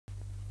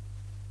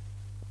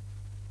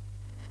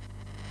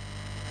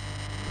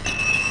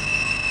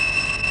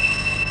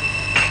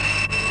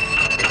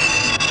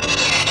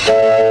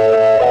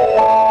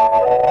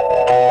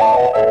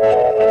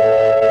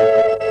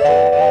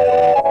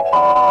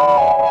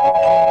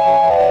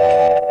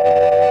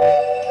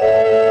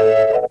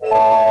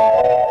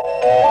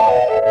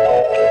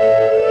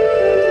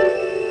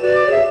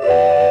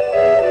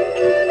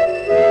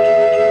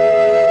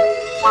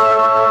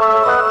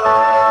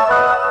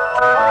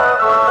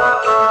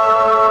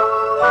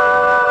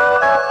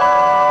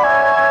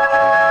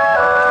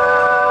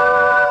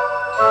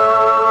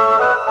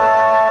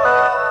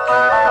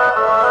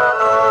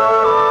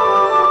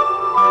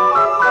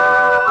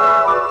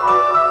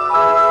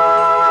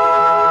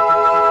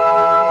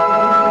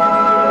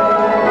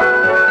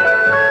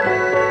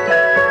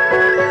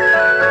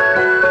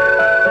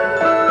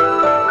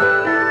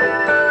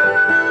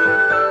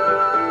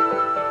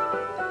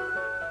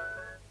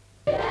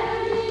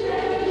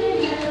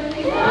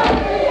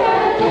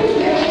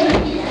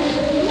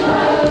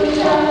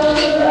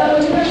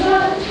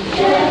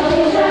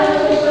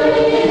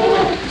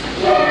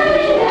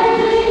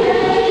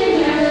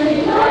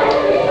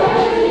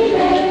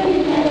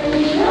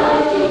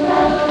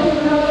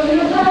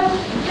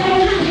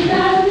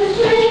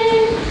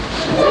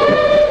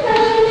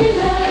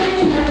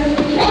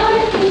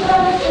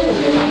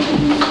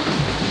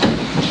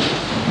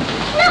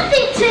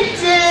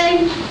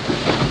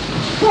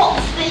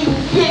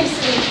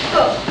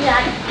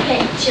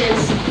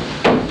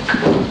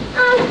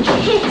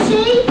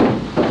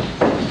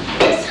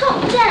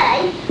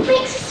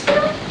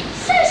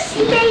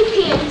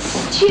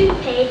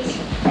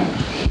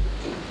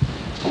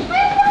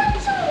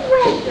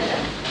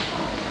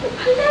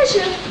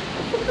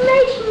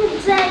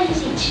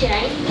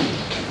keychain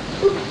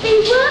would be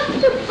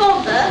worth the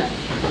bother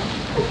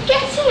of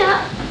getting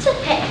up to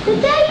pick the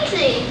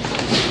daisies.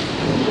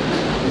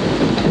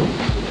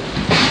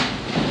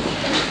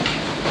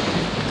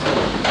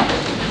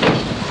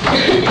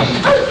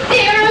 Oh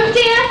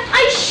dear,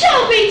 I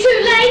shall be too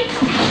late.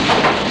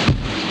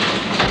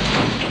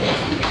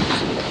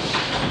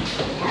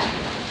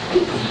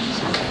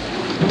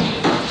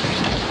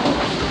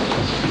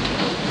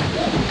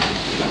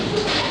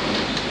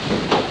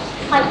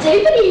 I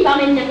do believe I'm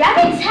in the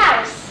rabbit's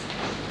house.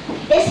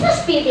 This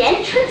must be the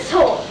entrance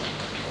hall.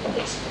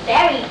 It's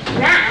very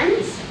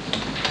grand.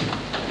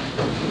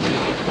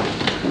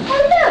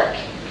 Oh look,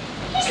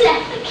 he's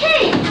left the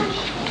key.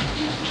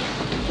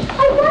 I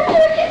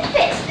wonder if it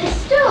fits this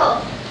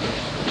door.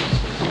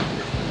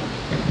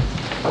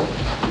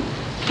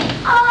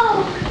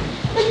 Oh,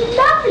 the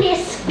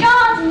loveliest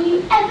garden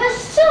you ever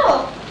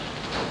saw.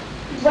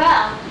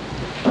 Well,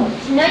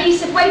 there's no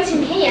use of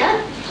waiting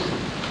here.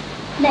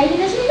 Maybe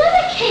there's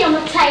another key on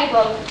the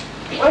table,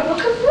 or a book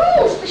of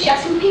rules for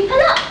shutting people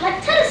up,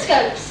 like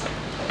telescopes.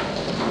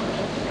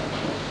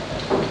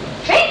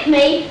 Drink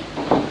me?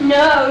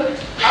 No,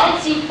 I'll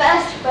see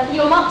first whether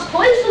you're marked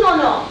poison or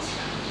not.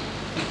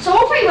 It's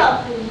all very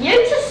well for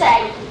you to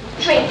say,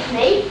 drink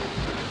me,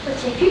 but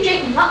if you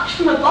drink much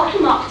from a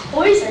bottle marked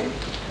poison,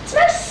 it's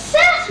most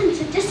certain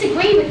to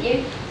disagree with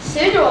you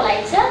sooner or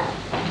later.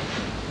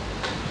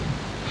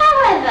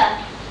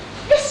 However,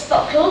 this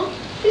bottle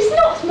is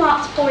not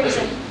marked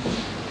poison.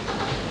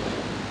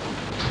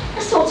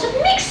 A sort of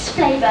mixed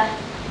flavour.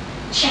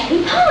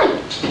 Cherry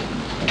pie,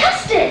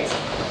 custard,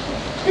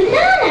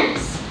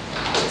 bananas,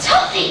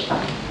 toffee,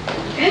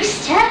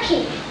 roast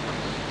turkey,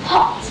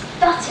 hot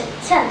buttered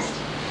toast.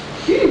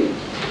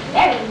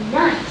 Very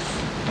nice.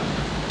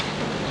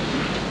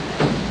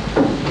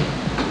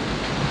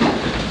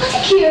 What a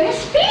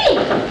curious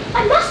feeling.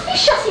 I must be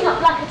shutting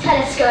up like a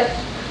telescope.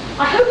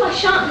 I hope I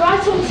shan't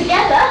write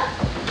altogether.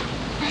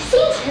 I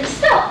seem to have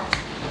stopped.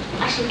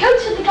 I shall go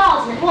to the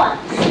garden at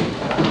once.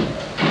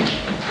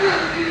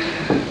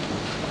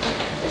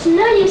 There's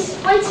no use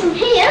waiting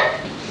here.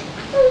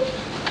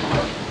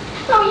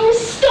 Oh, you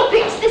stop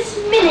it this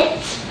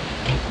minute.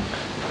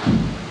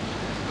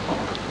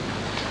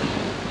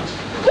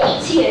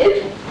 Eat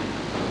you?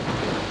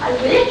 I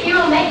will if you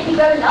will make me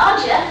grow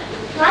larger,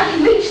 and I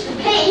can reach the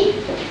key.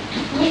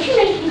 And if you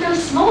make me grow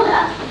smaller,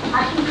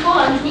 I can crawl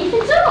underneath the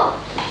door.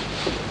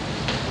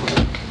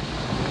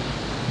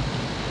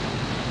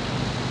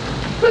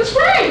 Which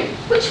way?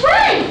 Which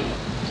way?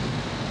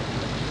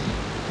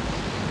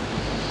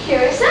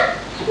 Curiouser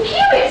and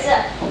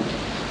curiouser.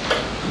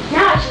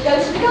 Now I shall go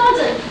to the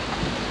garden.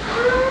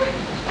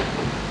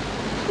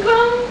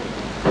 Wrong.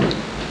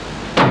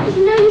 There's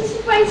no use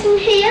of waiting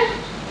here.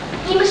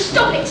 You must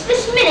stop it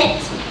this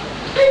minute.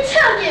 I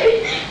tell you.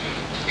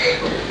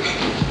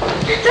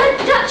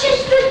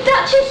 The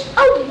Duchess.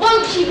 Oh,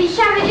 won't you be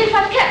savage if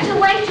I've kept her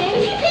waiting?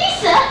 If you please,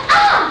 sir.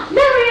 Ah,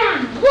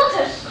 Marianne, what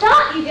a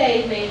start you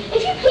gave me.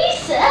 If you please,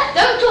 sir.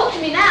 Don't talk to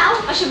me now.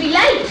 I shall be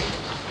late.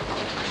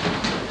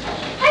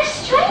 How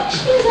strange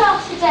things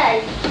are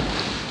today.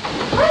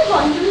 I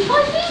wonder if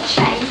I've been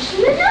changed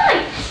in the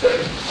night.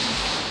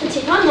 But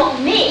if I'm not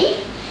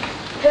me,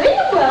 who in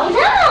the world am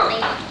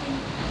I?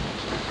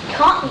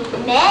 Can't be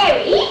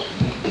Mary,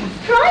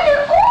 for I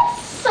know all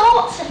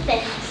sorts of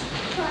things,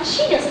 while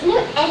she doesn't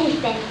know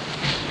anything.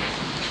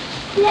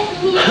 Let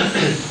me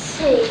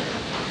see.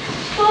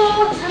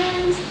 4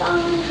 times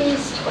 5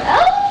 is 12,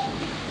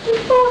 and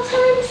 4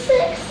 times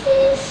 6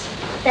 is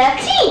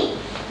 13.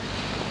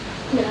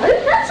 No,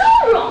 that's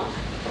all wrong.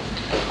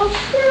 I'll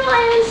try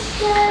and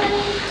say,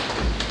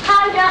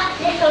 powder,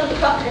 little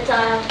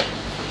crocodile.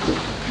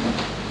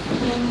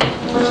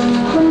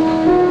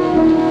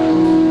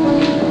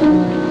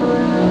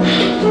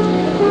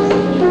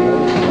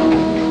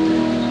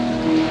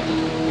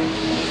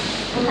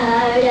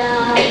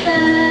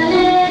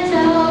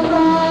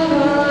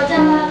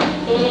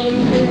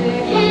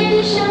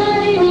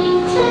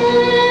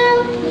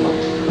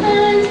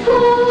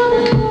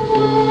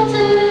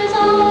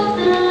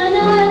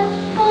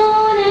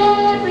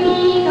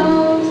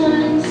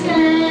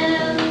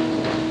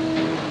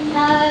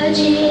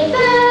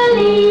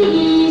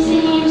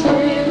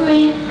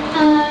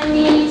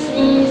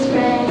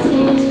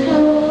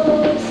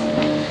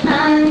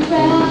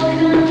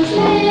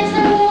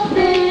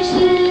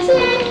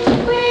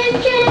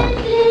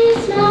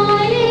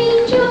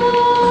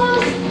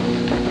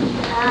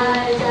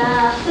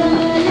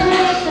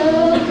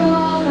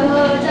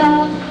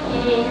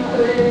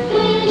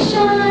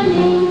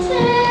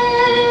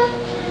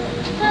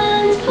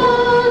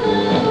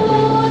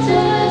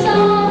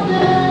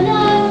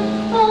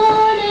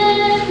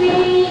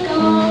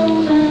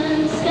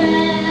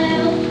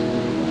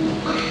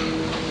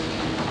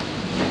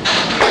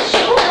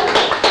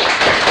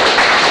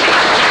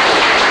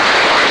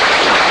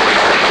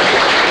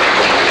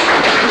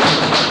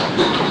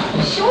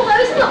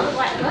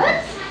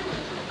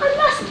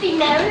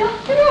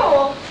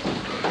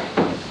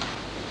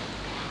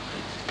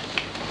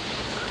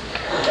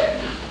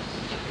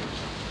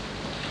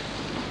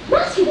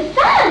 must be the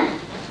fan.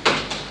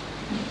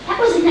 That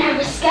was a narrow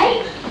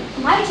escape.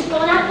 Might have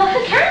gone out like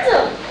a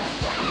candle.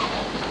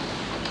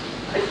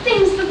 But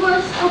things are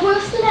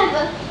worse than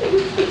ever.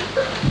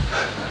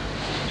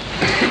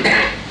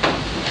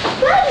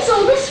 Where does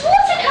all this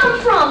water come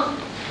from?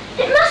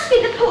 It must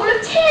be the pool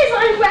of tears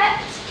I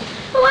wept.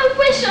 Oh, I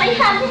wish I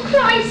hadn't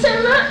cried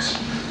so much.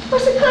 I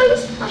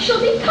suppose I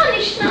shall be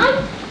punished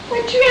now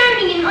by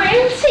drowning in my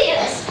own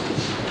tears.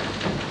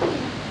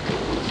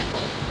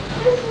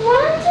 I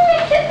wonder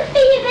if it would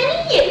be of any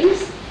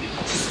use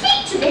to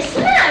speak to this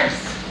mouse.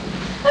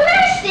 Oh,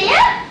 mouse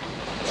dear,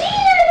 do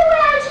you know the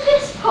way out of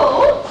this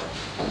pool?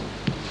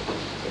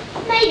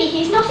 Maybe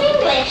he's not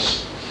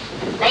English.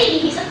 Maybe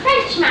he's a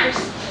French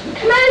mouse,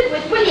 come over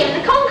with William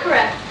the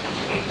Conqueror.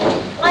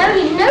 I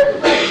only know the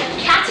word of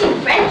cat in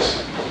French.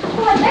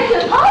 Oh, I beg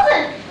your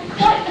pardon. I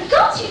quite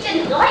forgot you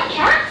didn't like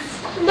cats.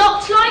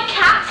 Not like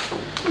cats?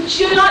 Would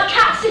you like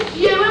cats if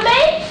you were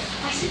me?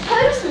 I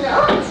suppose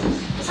not.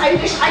 But I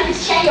wish I could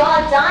share your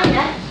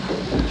Dinah.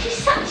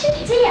 She's such a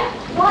dear,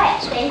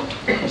 quiet thing.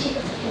 She's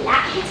got a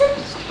black kitten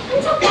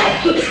and a white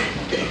kitten.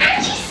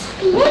 And she's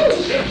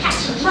splendid at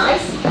catching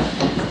mice.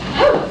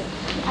 Oh,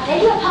 I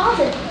beg your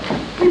pardon.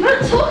 We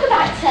won't talk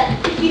about her,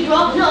 if you'd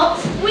rather not.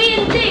 We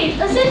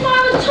indeed, as if I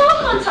would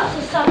talk on such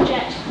a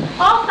subject.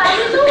 Our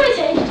family's always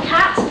hated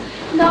cats.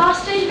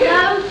 Nasty,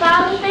 low,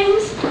 foul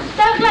things.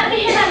 Don't let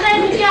me hear that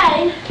name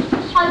again.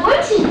 I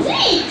won't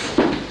indeed.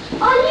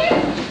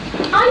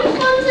 Are you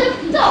fond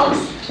of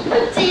dogs?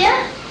 Oh dear.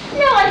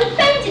 No, I've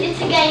offended it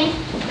again.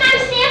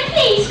 Mouse dear,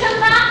 please come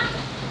back.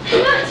 We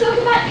won't talk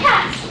about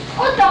cats,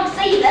 or dogs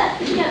either,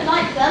 if you don't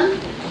like them.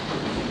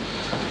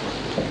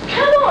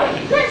 Come on,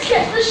 let's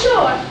get to the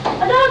shore,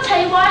 and I'll tell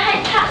you why I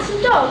hate cats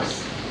and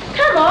dogs.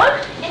 Come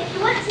on. If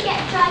you want to get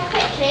dry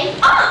quickly,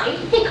 I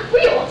think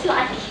we ought to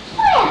like it.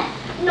 Where?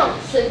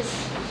 Nonsense.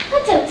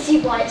 I don't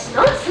see why it's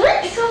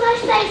nonsense. Because I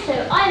say so.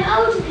 I am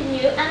older than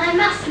you, and I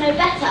must know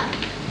better.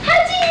 How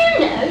do you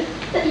know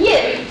that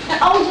you are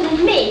older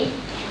than me,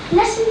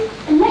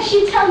 unless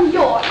you tell me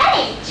your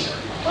age?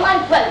 Well, I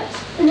won't,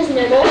 and there's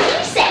no more to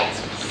be said.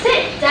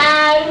 Sit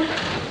down.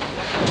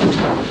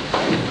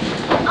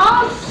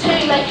 I'll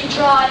soon make you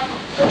dry.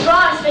 The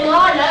driest thing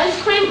I know is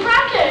cream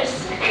crackers.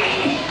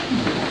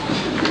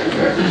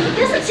 It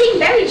doesn't seem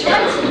very dry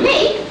to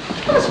me.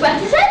 I'm as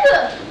wet as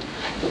ever.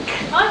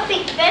 I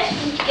think the best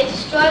thing to get a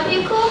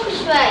strawberry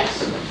caucus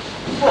race.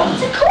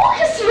 What's a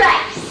caucus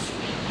race?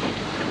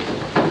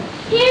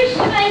 Here's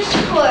the race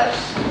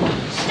course.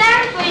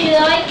 Start when you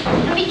like,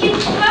 and begin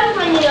to run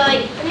when you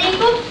like, and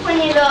leave up when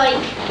you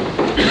like.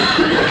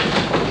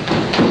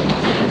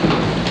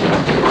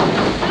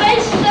 The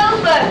race is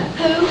over.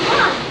 Who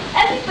won?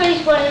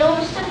 Everybody's winning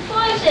almost the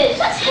prizes.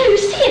 That's who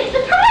saved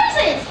the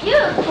prizes. You,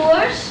 of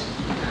course.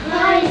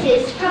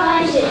 Prizes,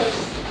 prizes.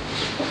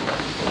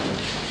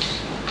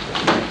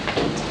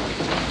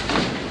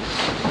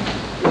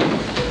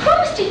 You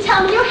promised you'd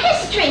tell me your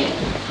history.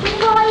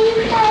 Why you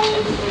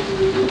came?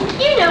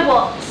 You know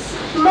what?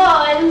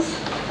 Mine's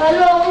a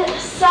long,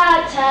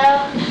 sad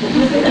tale.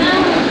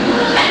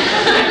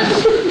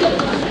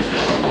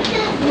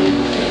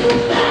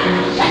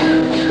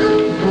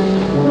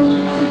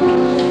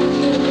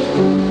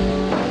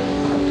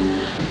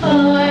 I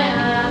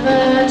have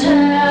a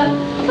tale,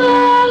 a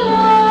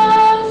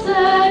long,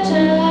 sad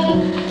tale,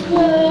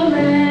 will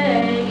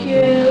make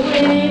you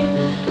weep,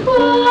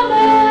 will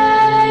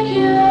make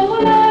you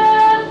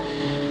weep.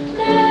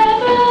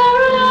 Never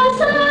a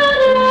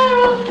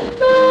sadder,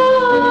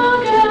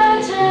 longer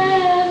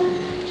tale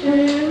to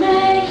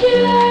make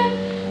you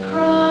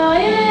cry.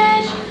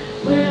 It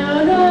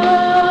will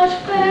not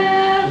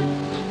fail.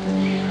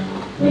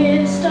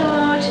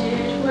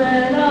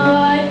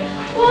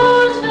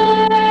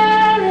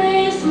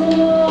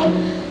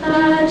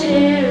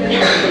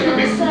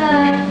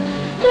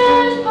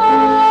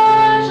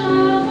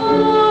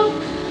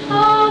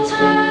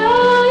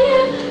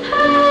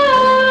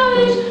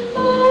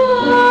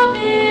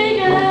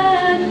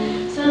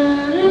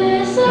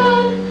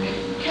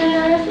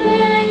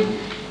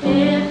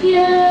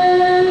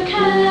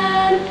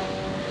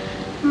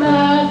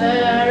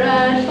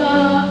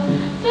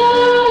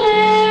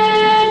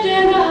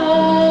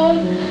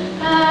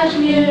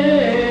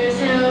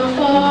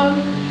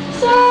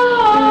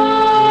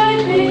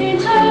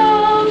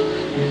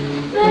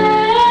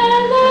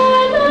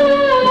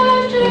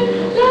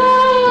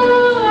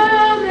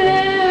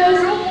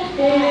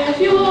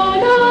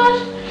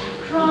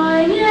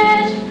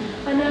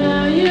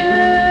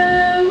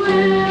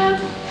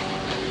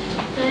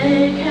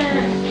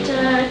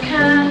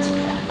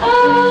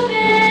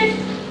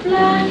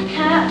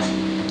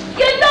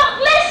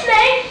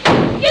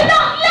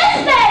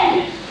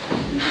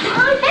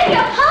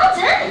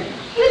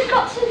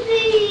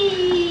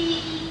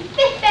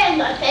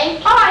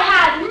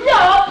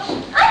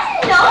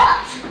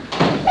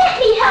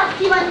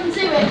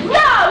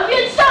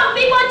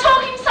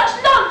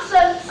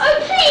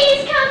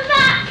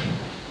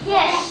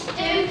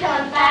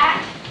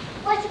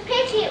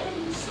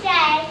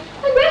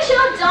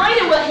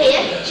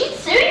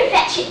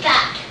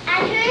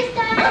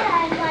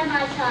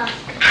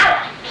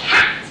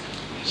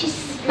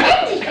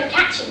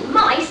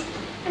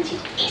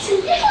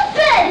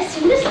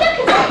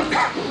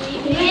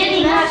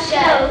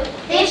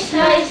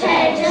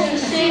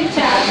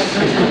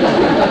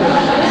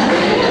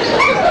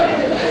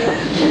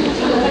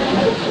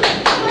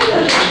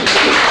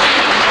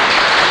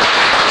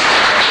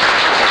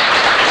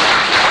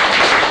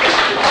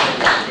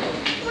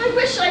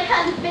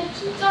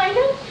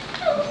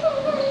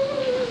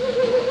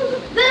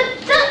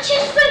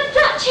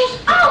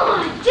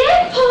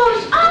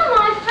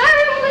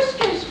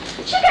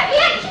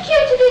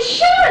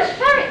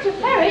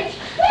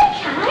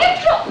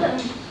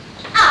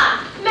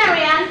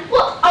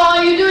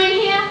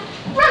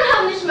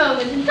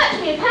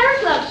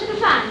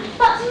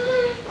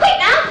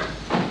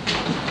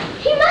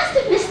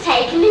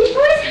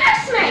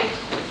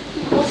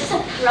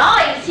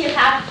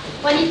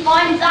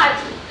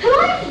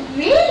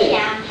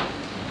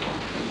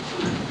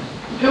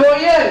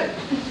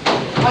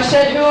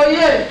 said, who are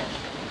you?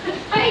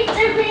 I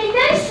don't really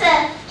know,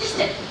 sir. Just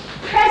a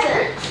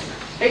present.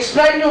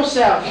 Explain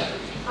yourself.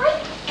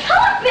 I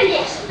can't really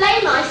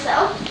explain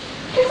myself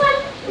because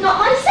I'm not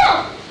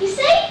myself, you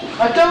see?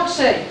 I don't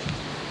see.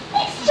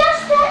 It's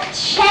just that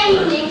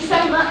changing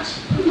so much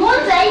from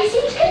one day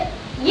seems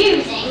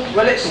confusing.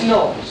 Well, it's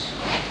not.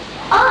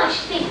 I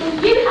should think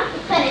when you have to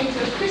fell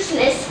into a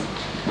chrysalis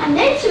and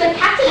then to a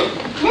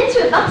caterpillar and then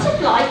to a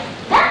butterfly,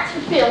 that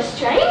would feel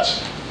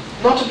strange.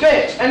 Not a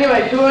bit.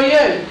 Anyway, who are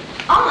you?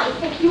 I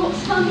think you ought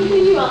to tell me who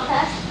you are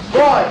first.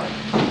 Why?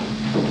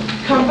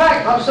 Come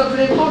back, I've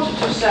something important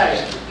to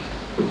say.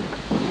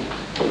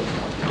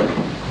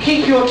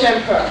 Keep your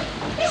temper.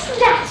 Isn't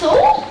that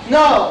all?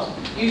 No,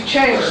 you've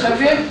changed, have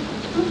you?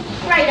 I'm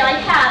afraid I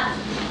have.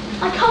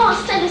 I can't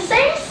stay the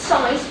same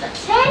size for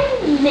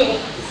 10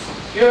 minutes.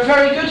 You're a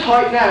very good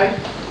height now.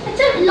 I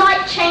don't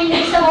like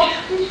changing so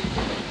often.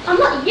 I'm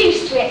not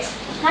used to it,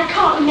 and I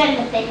can't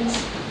remember things.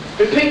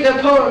 Repeat the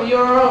poem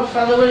you're our old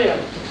fellow William.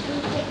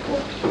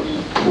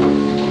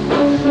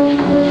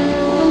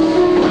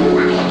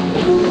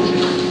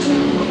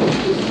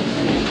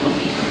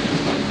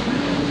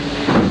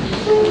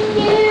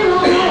 You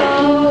are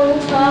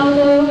old,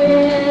 Father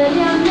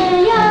William, the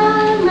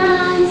young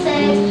man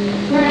says,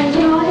 and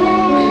your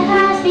hair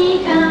has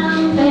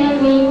become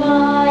very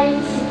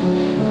white.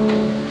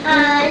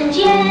 And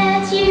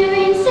yet you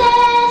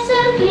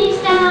incessantly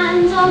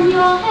stand on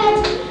your head.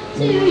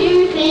 Do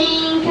you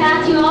think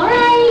at your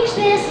age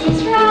this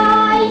is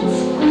right?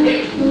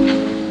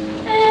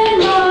 In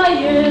my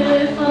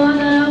youth,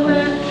 Father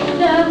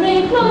William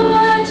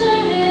replied to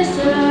his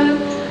son,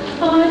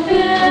 I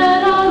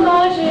feared I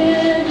might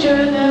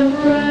injure the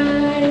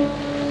brain.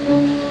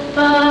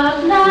 But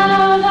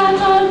now that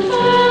I'm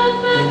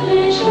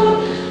perfectly sure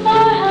I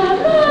have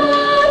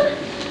learned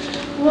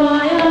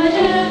why I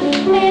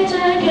do it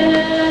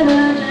again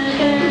and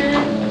again.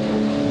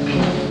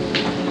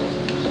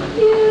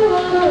 You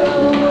are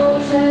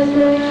old, says the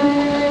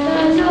man,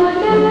 as I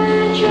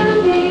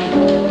mentioned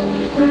before,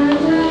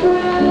 and I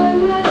run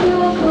at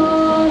your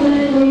call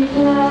and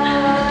reply.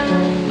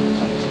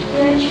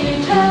 Yet you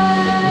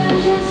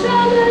turned and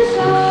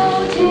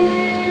somersaulted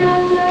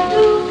at the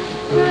door.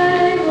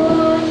 Pray,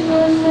 what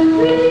was the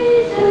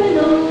reason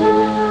of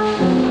that?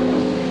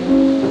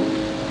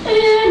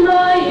 In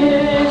my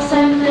youth,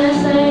 said the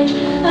sage,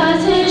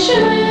 as he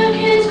shook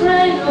his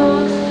grey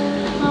locks,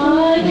 I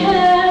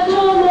kept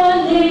all my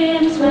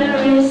limbs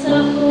very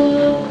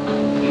supple.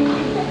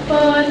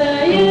 By the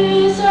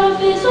use of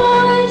this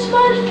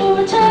ointment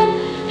for 10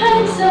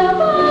 pence a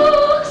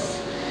box,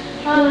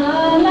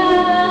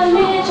 allow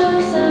me to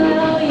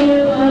sell you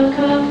a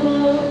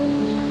couple.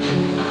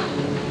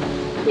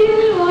 You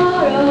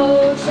are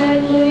old, said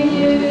the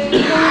youth,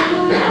 and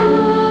would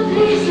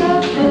hardly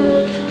suffer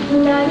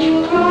that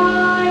your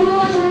eye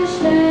was as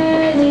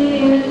steady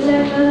as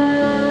ever.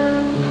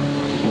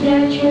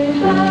 Yet you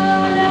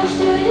balanced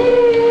to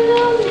kneel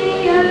on the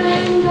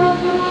end of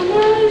your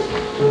nose.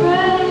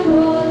 Pray,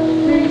 what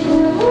makes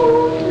you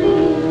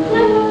awfully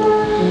clever?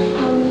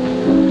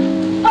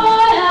 I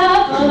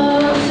have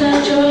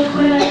answered your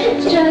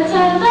questions,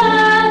 and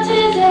that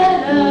is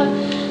enough,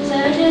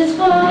 said his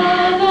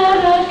father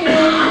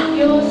again,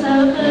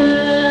 yourself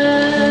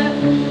there.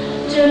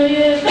 Do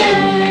you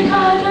think I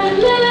can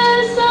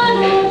listen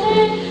all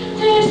day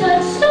to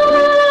such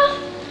stuff?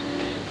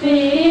 Be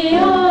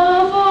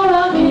off or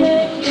I'll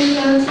kick you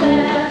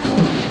downstairs.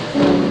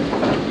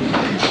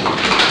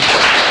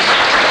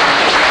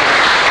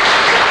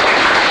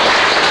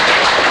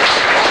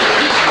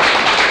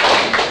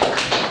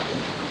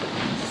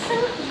 So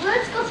the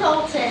words got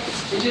altered.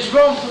 It is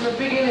wrong from the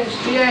beginning to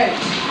the end.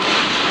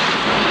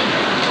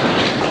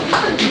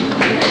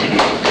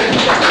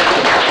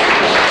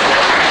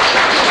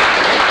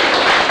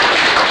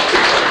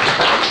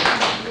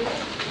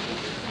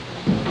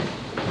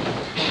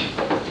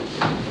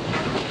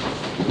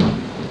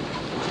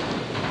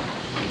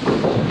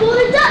 For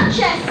the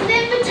Duchess, an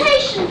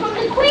invitation from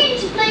the Queen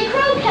to play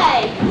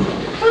croquet.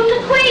 From the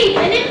Queen,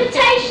 an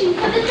invitation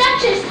for the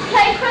Duchess to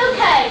play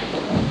croquet.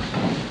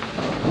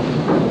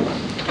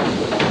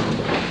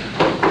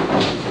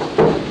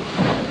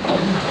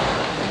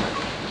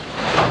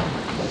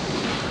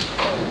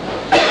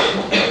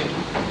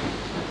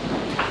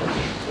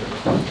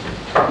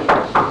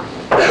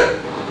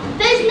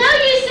 There's no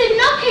use in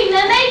knocking,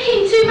 they're making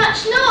too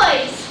much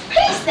noise.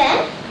 Please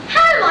then,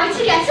 how am I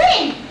to get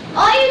in?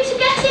 Are you to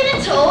get in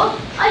at all?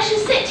 I shall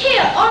sit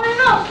here on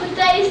and off for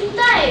days and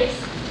days.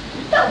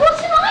 But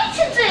what am I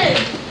to do?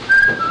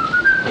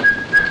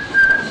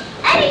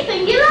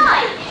 Anything you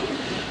like.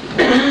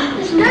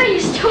 There's no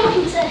use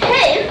talking to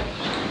him.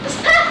 It's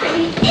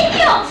perfectly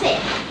idiotic.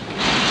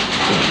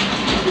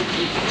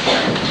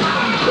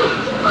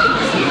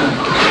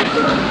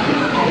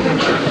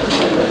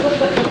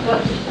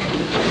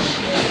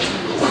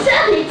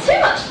 Certainly too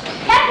much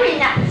pepper in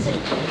that.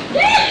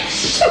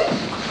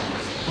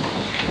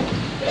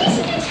 Please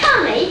can you tell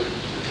me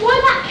why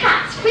that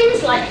cat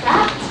screams like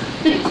that?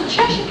 It's a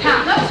Cheshire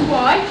cat, that's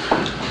why.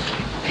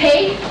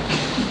 Pig?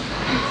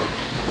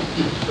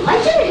 I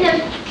didn't know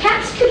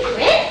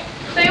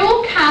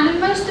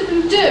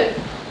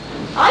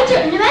I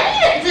don't know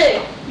any that do.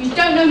 You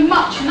don't know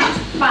much, and that's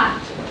a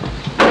fact.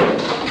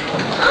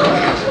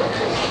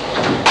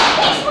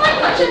 It's my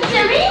much of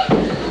doing.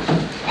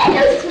 They're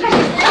those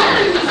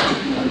questions.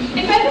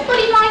 If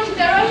everybody minded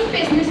their own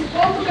business, the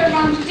world would go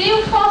round a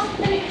deal faster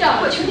than it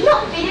does. Which would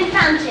not be an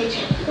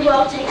advantage. The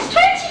world takes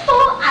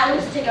 24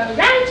 hours to go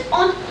round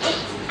on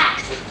its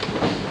axis.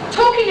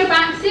 Talking of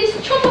axes,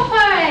 chop off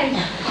her head.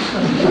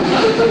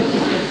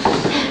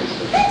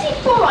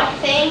 34, I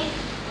think.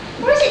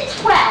 Or is it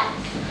 12?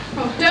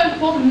 Oh, don't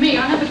bother me,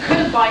 I never could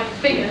abide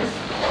figures.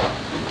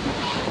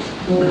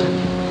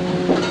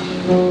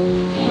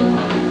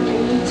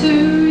 To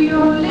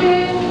your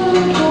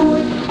little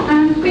boy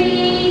and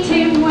beat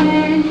him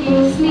when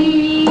he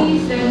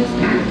sneezes.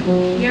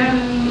 He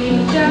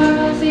only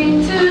does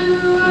it to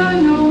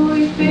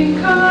annoy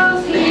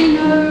because he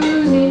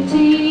knows it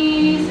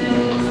teases.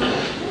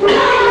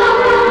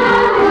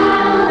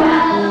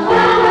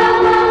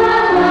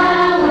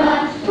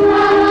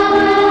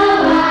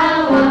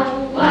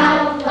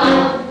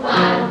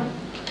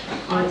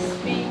 I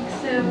speak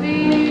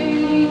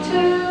severely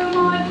to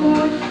my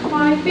boy, I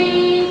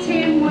beat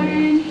him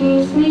when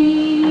he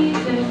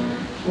sneezes.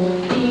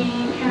 He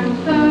can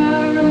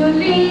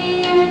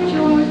thoroughly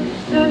enjoy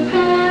the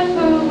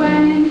pepper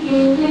when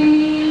he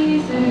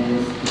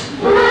pleases.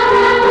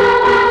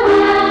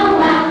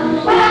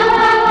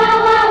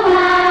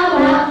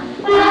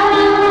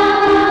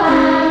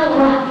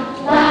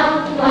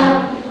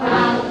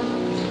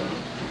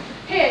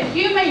 Here,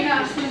 you may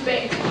nurse him a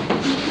bit.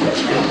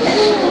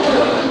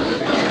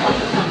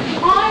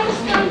 I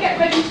must go and get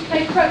ready to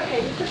play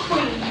croquet with the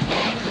Queen.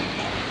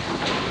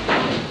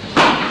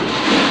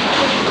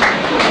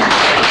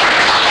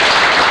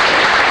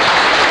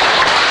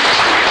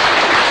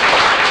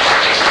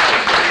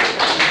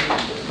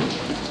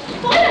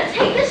 If I don't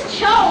take this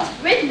child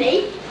with me,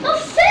 I'll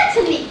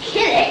certainly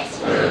kill it.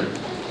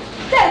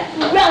 Don't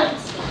grunt.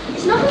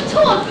 It's not at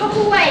all a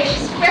proper way of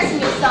expressing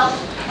yourself.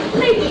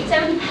 Maybe it's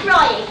only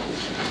crying.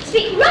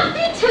 Speak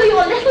roughly to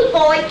your little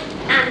boy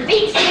and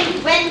beat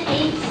him when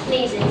he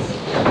sneezes.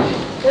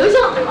 Those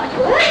aren't the right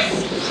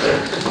words.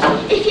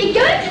 If you're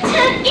going to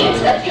turn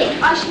into a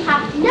pig, I shall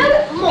have no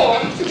more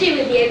to do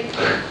with you.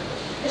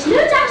 There's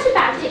no doubt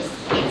about it,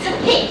 it's a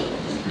pig.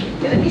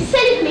 It would be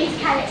silly for me to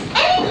carry it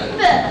any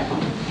further.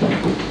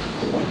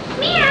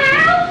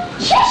 Meow!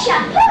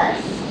 Cheshire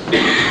Puss!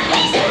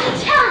 Please can you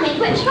tell me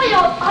which way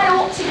I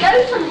ought to go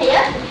from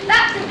here?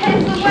 That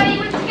depends on where you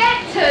want to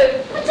get to.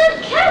 I don't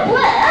care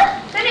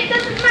where. Then it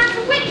doesn't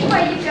matter which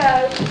way you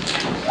go.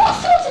 What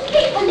sort of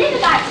people live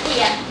about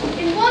here?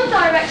 In one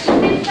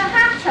direction lives the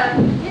Hatter,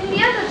 in the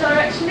other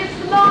direction lives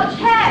the March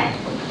Hare.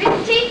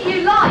 It's either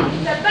you like,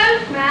 they're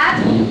both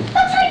mad.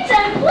 But I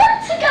don't want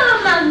to go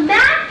among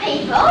mad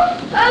people.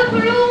 Oh,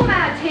 we're all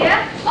mad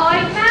here.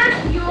 I'm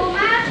mad, you're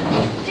mad.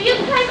 Do you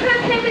play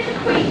croquet with the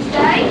Queen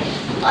today?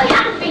 I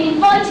haven't been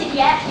invited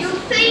yet. You'll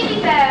see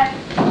me there.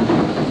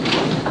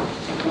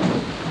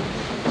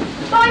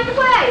 By the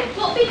way,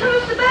 what become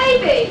of the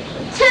baby?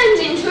 Turned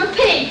into a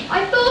pig.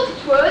 I thought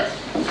it would.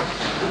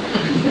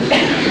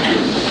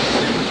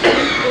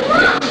 The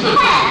March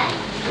Hare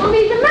will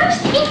be the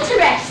most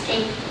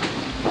interesting.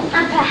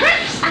 And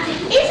perhaps, as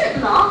it isn't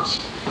March,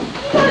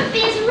 he won't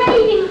be as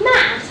raving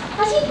mad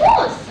as he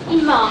was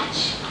in March.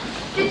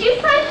 Did you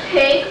say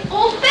pig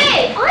or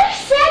pig? I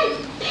said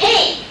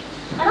pig.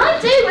 And I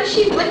do wish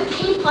you wouldn't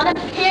keep on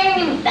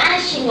appearing and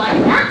vanishing like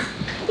that.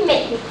 You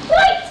make me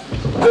quite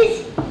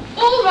dizzy.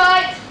 All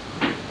right.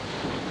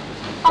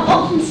 I've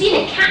often seen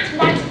a cat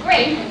without a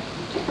grin,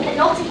 but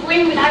not a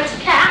grin without a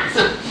cat.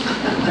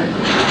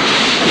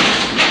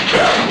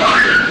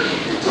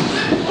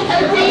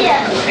 Oh dear,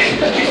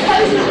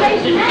 suppose he's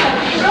making out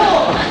a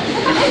draw.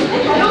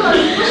 I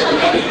almost wish I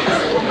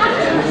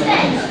didn't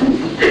instead.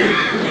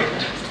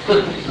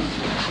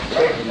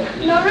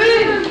 No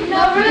room,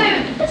 no room.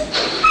 There's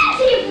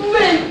plenty of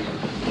room.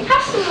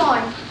 Have some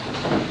wine.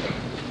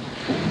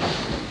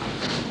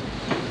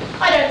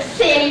 I don't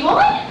see any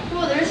wine.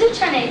 Well, there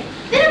isn't any.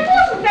 Then it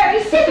wasn't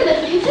very civil of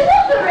you to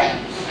offer it.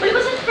 Well, it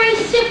wasn't very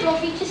civil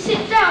of you to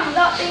sit down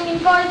without being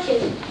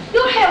invited.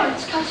 Your hair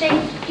wants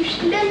cutting. You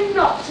should learn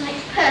not to make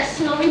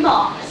personal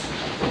remarks.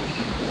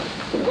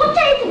 What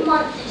day of the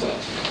month is it?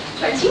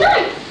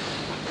 29th.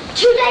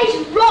 2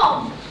 days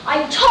wrong.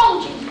 I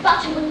told you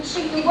butter wouldn't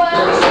suit the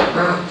words.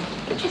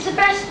 It's the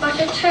best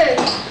butter too.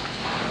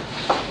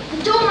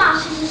 The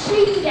dormouse is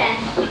asleep again.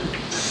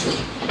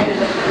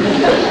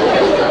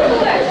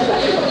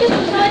 Just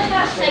prefer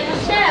to say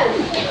myself.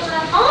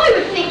 I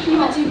would think you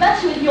would do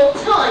better with your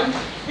time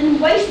than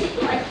waste it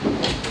like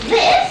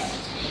this.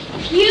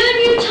 If you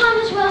knew time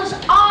as well as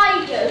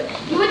I do,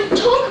 you wouldn't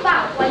talk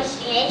about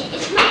wasting it.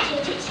 It's not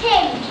it, it's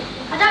him.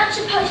 I don't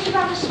suppose you've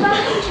ever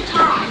spoken to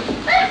Tom.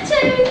 That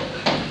too.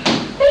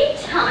 Beat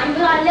time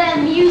when I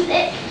learn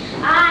music.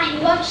 Ah, he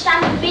won't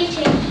stand the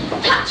beating.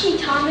 Touchy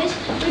time is,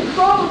 we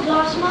quarrelled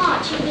last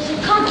March. It was a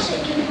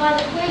concert given by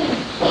the Queen.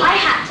 I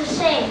had to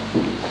sing.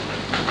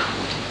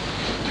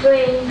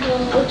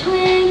 Twinkle,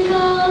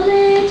 twinkle,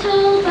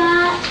 little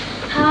bat,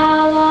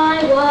 how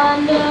I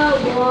wonder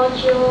what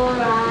you're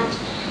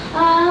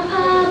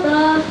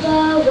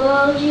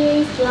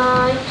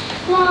lie,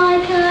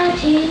 like a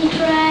tea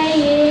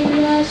tray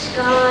in the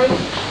sky.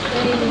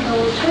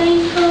 Twinkle,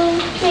 twinkle,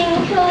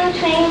 twinkle,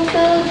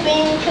 twinkle,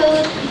 twinkle.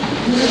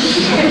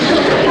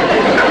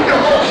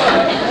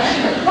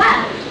 Well,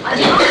 I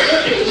can't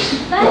finish the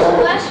first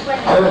verse when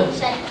he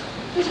said,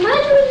 "He's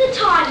murdering the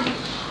time,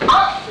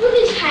 off with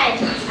his head,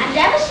 and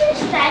ever since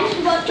then we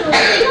won't do a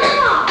thing on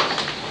Mars.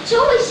 It's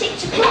always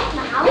 6 o'clock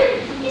now.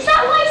 Is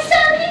that why so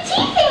many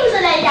tea things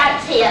are laid out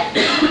here?"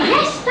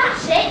 Yes,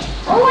 that's it.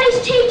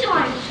 Always tea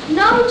time.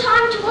 No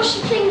time to wash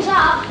the things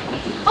up.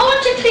 I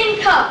want to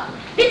clean cup.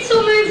 Bits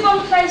will move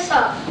one place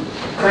up.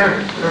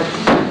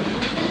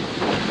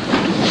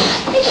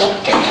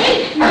 Hey,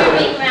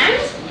 moving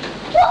round.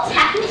 What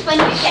happens when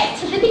you get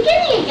to the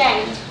beginning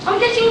again? I'm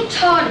getting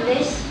tired of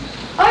this.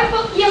 I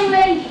thought the young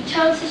lady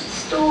tells us a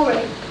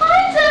story. I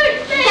don't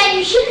think... Then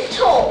you shouldn't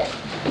talk.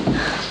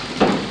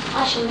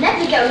 I shall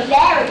never go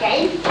there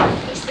again.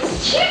 It's the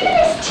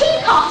stupidest tea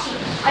party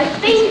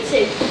I've been to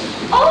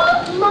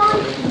all my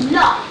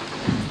life.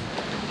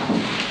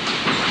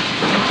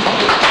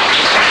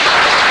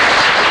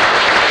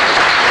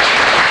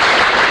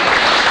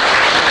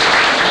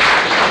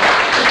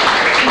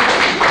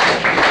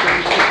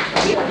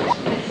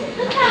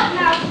 Look out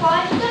now,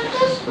 Clive. Don't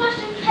go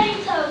splashing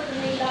paint over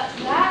me like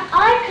that. I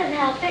can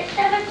help it.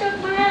 Never took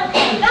my help.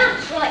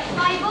 That's right.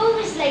 Clive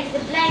always lays the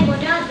blame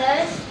on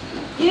others.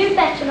 You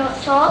better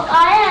not talk.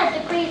 I heard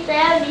the Queen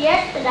say only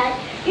yesterday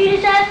you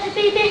deserve to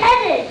be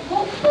beheaded.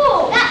 What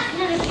for? That's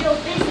none of your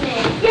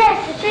business. Yes,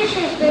 it is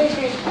his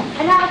business.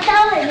 And I'll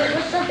tell him it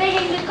was for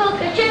being the cook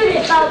of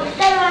tulip bulb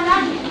instead of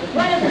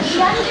one of the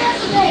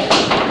youngest things.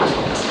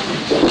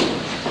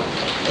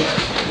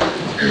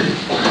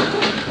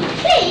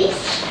 Please,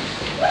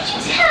 would you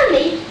tell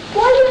me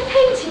why you were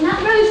painting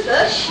that rose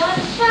bush? Well,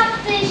 the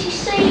fact is, you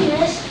see,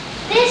 miss,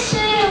 this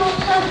here ought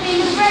to have been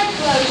a red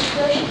rose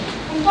bush,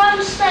 and by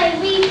mistake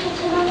we put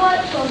in a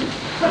white one.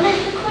 And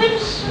if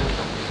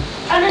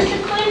the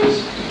Queens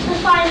can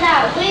find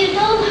out, we'd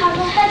all have a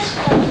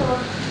headscarf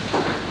on.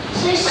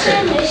 So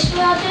soon, miss, we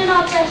are doing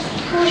our best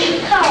before she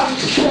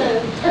comes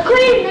too. The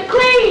Queen! The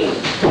Queen!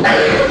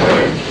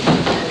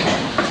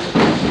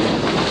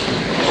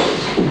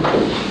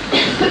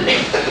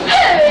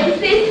 Who is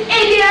this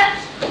idiot?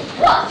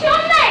 What's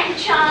your name,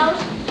 child?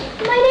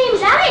 My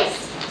name's Alice,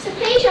 so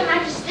please, Your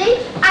Majesty.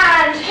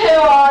 And who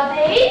are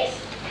these?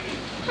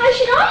 How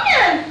should I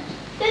know?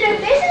 They're no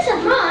business of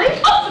mine.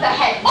 Off with her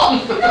head,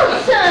 off!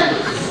 Nonsense!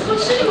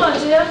 What's it, my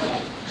dear?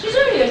 She's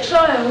only a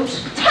child.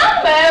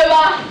 Turn me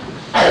over!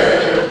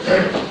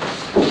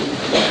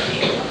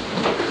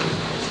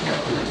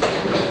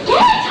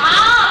 Get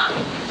up!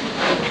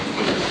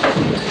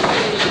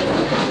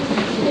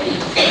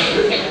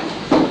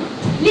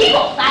 Leave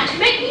off that to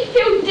make me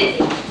feel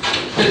dizzy.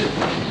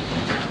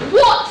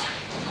 What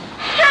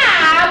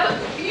have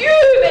you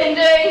been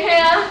doing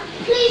here?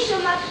 Please, Your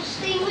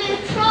Majesty,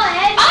 we're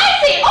trying. I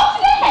see, off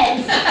your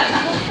heads!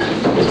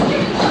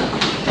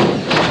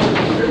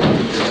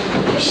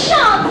 You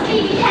shan't be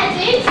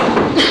beheaded.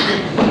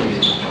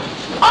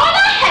 Are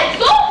their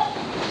heads off?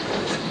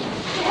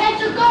 The heads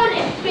are gone,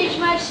 if please,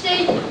 Your Majesty.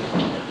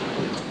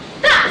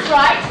 That's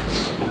right.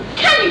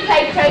 Can you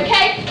play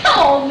croquet? Come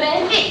on,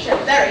 then. It's a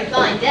very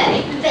fine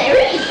day. There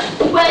is.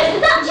 Where's the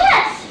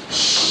Duchess?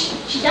 Shh!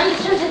 She's under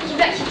sentence of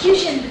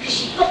execution because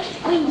she blocked the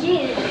Queen's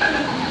ears.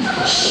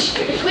 Shh!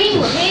 The Queen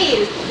will hear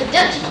you. The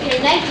Duchess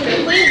came late and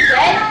the Queen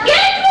said,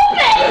 Get your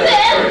place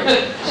in!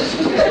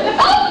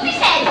 "Off his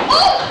head!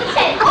 Off his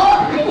head!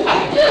 Off his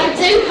head!" I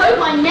do hope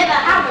I never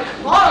have a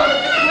quarrel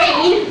with the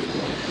Queen.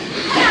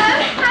 Hello,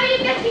 how are you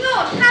getting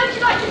on? How do you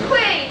like the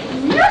Queen?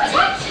 Not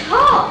at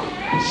all.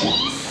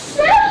 She's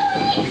so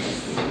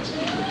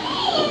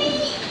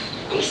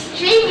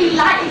extremely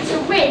likely to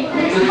win.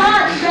 There's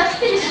hardly just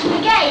finishing the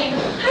game.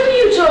 Who are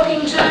you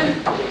talking to?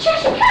 The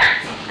Cheshire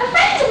Cat, a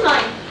friend of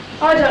mine.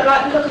 I don't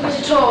like the look of it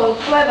at all.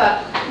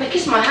 However, you may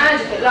kiss my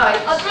hand if it likes.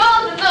 I'd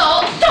rather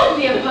not. Don't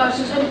be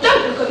impertinent and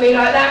don't look at me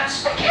like that.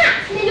 A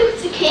cat, and he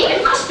looks a king.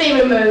 It must be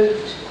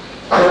removed.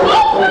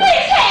 Off with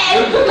his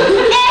head!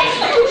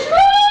 Excuse me!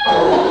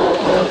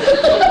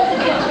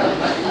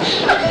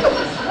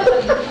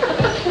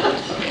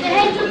 The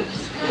head looks...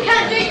 I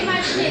can't do it, Your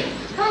Majesty.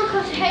 Can't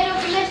cut a head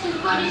off unless the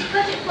body's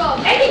cut it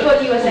from.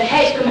 Anybody who has a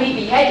head can be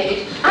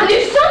beheaded. And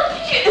if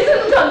something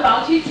isn't done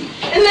about it,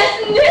 in less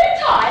than no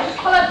time,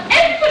 I'll have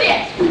everybody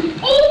else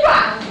all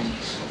round.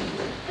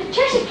 The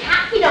Cheshire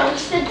Cat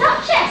belongs to the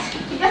Duchess.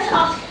 You better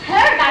ask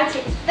her about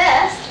it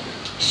first.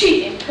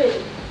 She's in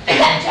prison.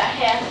 Let her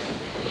here.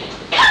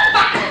 Come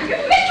back!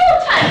 You've missed your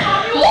time,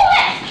 can't you? All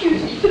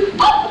excuse me.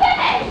 Off with her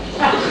head!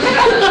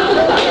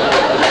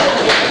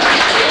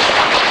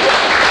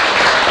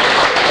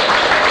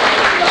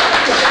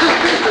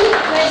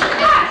 Where's the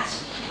cat?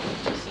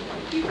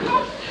 You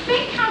can't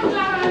think how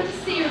glad I am to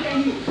see you again,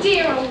 you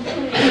dear old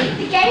Queen.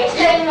 The game's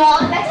going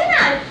on. Better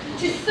now.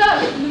 Tis so,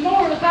 and the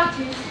moral of that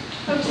is,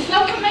 oh, 'tis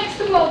love that makes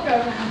the world go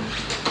round.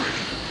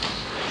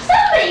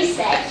 Somebody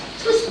said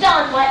it was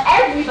done by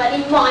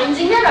everybody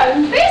minding their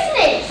own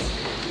business.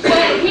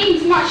 Well, it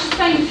means much the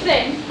same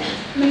thing.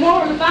 And the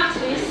moral of that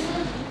is,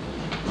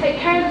 take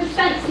care of the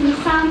sense and the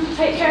sounds will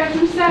take care of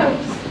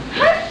themselves.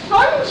 How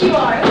fond you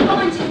are of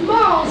finding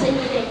morals in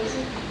things.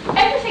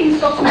 Everything's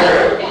got a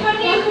moral, if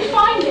only you could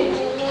find it.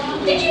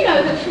 Did you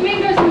know that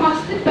flamingos and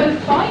mustard both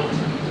fight?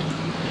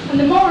 And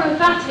the moral of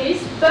that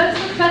is, birds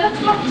of a feather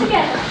flock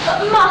together.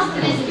 But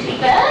mustard isn't a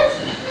bird.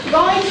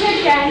 Right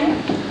again.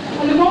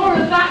 And the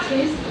moral of that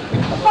is,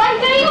 fine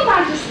day, Your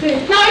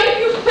Majesty. Now I give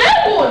you fair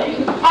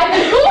warning. Either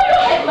you or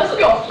your head must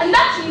be off, and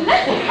that's in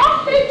less than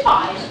half their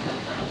time.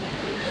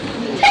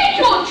 Take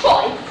your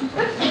choice.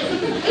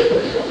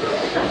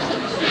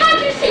 Have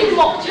you seen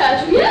mock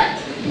turtle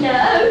yet?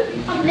 No,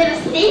 I've never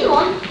seen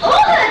one or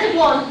heard of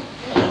one.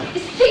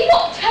 See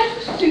what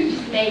turtle soup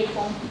is made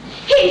from.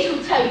 He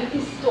shall tell you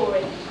his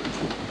story.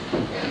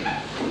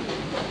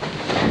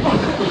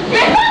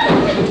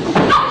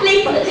 Not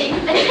lazy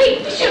and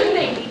take the young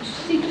lady to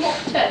see the mock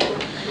turtle.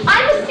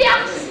 I must see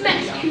out some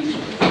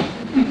execution.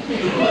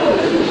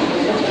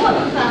 What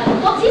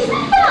fun? What is the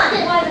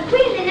fun? Why, the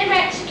Queen, they never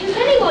execute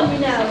anyone, you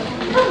know.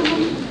 Come on.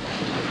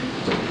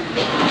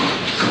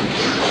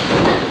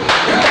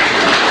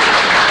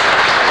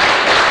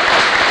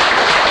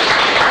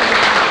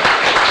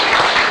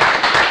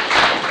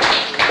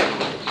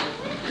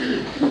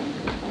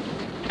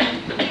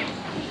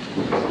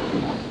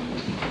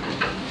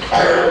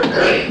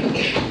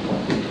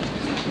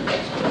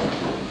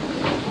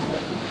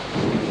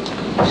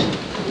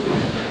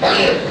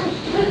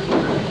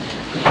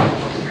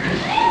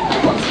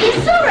 What's his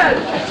sorrow?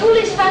 It's all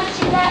his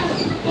fancy that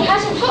he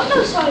hasn't got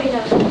no sorrow, you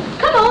know.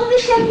 Come on,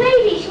 this young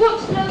lady, she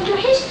wants to know your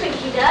history,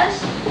 she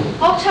does.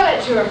 I'll tell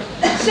it to her.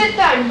 Sit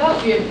down, both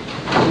of you.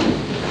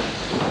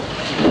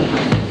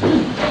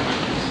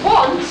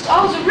 Once,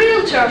 I was a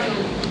real turtle.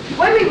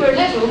 When we were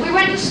little, we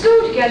went to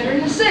school together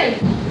in the sea.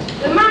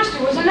 The master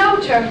was an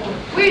old turtle.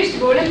 We used to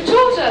call him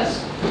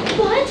Tortoise.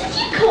 Why did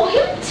you call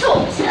him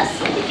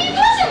Tortoise if he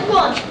wasn't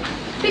one?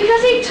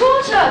 Because he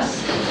taught us.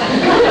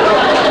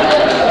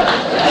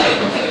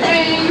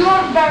 Really, you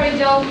are very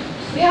dull.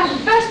 We had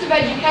the best of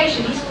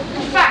educations.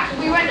 In fact,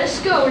 we went to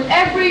school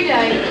every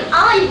day.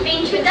 I've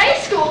been to a day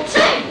school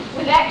too.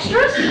 With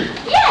extras?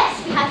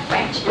 Yes, we had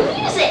French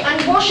and music.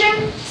 And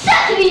washing?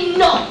 Certainly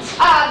not.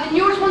 Ah, then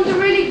yours was a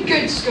really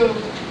good school.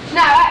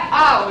 Now, at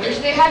ours,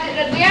 they had it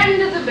at the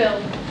end of the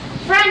bill.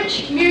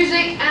 French,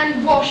 music,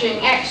 and washing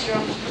extra.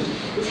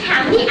 And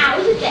how many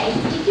hours a day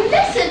did you do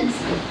lessons?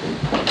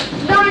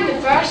 9 the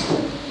first,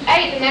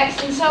 8 the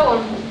next, and so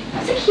on.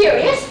 That's a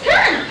curious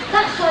plan.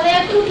 That's why they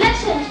are called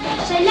lessons,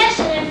 because they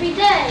lesson every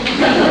day.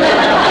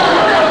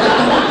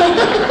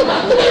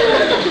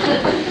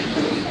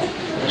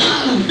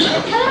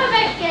 Tell her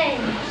about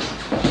games.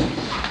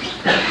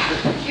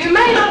 You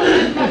may not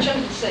have much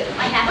under the sea.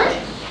 I haven't.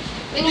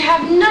 Then you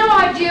have no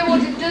idea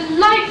what a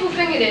delightful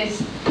thing it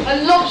is.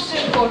 A lobster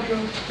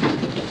quadrille.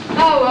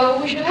 Oh well,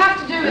 we shall have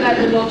to do without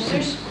the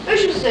lobsters. Who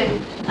shall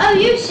sing? Oh,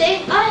 you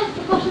sing. I have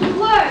forgotten the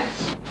words.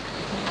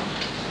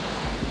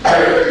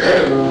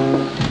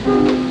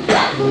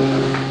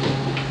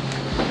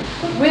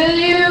 Will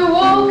you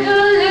walk a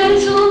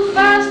little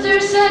faster,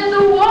 said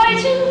the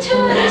whiting to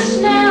the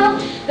snail.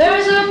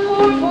 There's a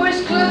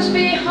porpoise close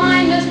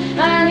behind us,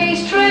 and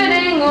he's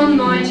treading on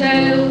my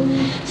tail.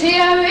 See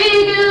how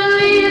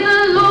eagerly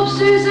the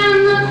lobsters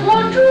and the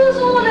quadrilles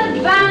all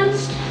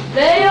advance.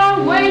 They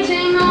are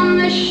waiting on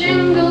the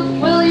shingle.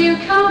 Will you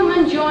come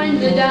and join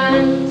the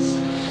dance?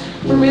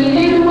 Will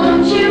you,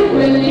 won't you,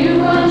 will you,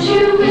 won't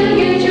you, will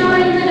you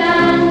join the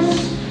dance?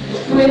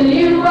 Will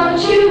you,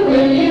 won't you,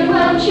 will you,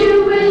 won't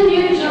you, will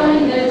you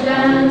join the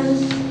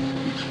dance?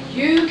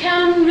 You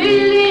can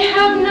really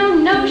have no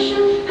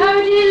notion how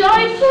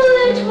delightful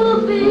it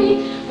will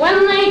be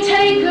when they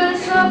take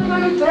us up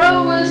and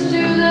throw us to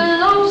the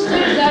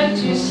lobsters out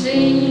to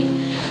sea.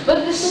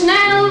 But the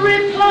snail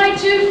replied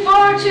too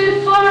far,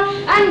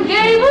 and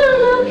gave a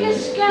look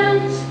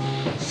askance.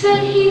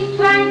 Said he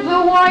thanked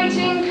the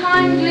whiting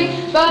kindly,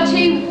 but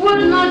he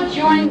would not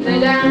join the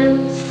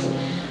dance.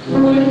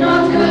 Would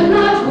not, could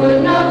not,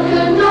 would not,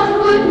 could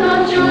not, would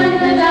not join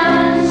the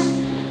dance.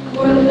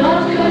 Would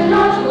not, could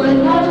not, would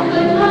not,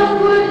 could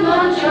not, would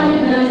not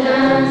join the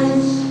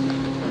dance.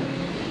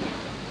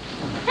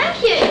 Thank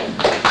you.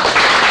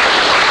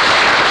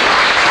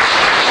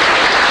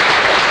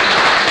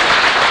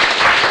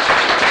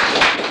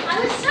 I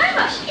was so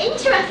much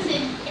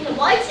interested in the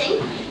whiting.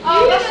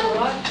 Oh, that's all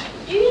right.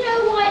 Do you know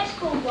why it's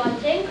called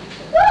whiting?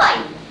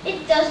 Why?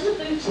 It does the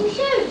boots and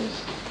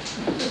shoes.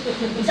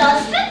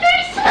 Does the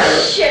boots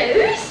and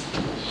shoes?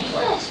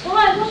 Yes,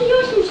 why? What are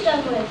your shoes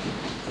done with?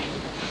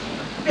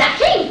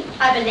 Blacking,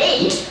 I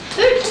believe.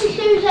 Boots and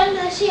shoes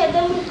under the sea are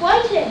done with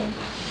whiting.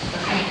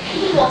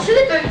 What are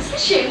the boots and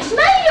shoes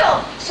made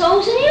of?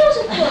 Soles and heels,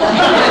 of course.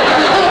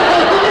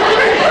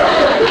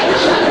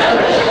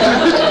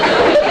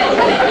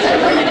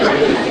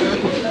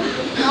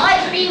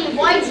 I've been with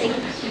whiting.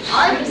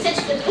 I've said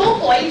to the poor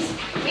boys,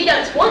 we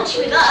don't want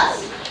you with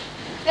us.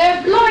 They're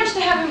obliged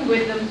to have him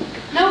with them.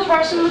 No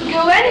person would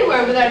go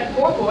anywhere without a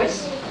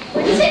porpoise.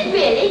 What is it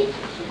really?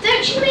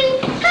 Don't you mean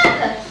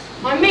purpose?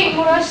 I mean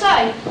what I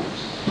say.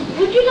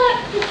 Would you like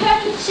the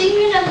curtain to sing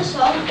you another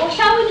song, or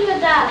shall we do a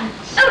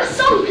dance? Oh, a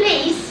song,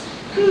 please.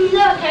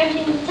 No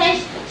accounting in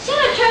taste. Sing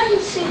a curtain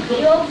to sing for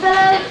your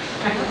fellow.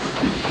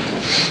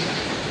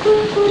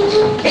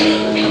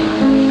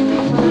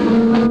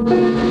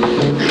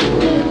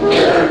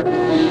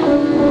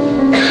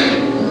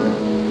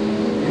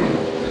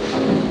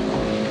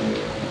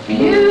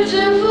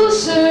 Beautiful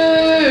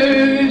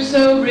soup,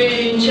 so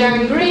rich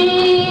and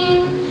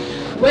green,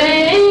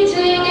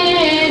 waiting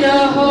in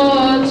a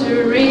hot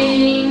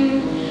tureen.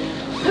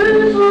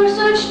 Who for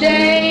such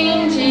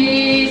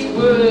dainties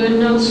would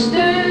not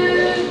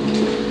stoop?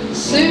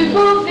 Soup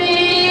of the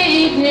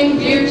evening,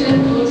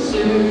 beautiful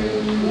soup.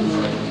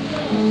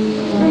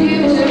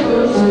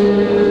 Beautiful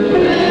soup,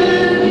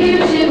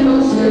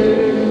 beautiful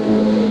soup.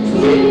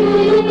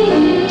 Evening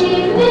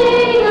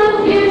of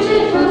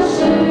beautiful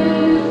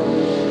soup.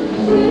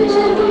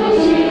 Beautiful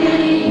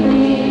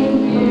evening,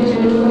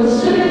 beautiful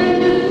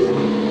soup.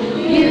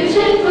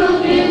 Beautiful,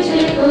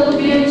 beautiful,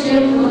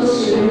 beautiful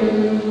soup.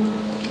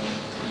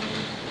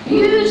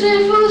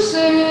 Beautiful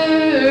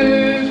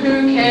soup, who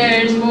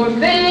cares for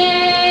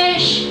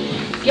fish,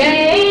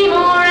 game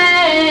or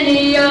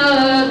any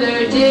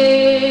other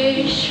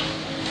dish?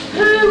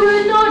 Who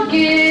would not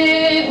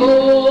give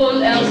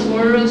all else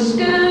for a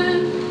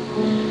scoop?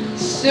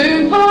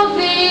 Soup of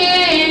the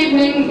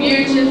evening,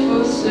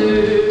 beautiful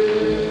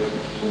soup.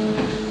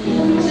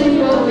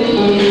 Soup of the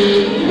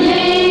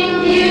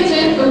evening,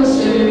 beautiful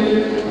soup.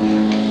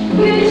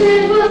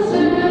 Beautiful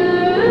soup,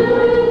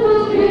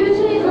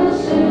 beautiful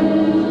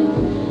soup.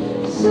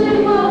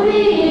 Soup of the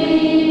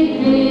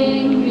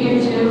evening,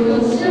 beautiful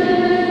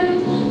soup.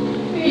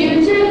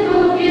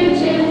 Beautiful,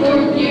 beautiful,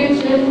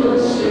 beautiful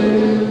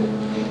soup.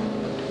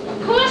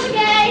 Chorus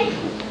again.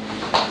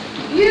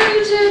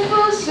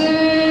 Beautiful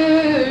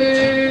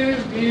soup,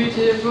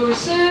 beautiful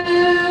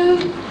soup.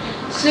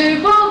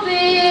 Soup of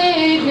the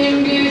evening,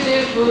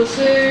 beautiful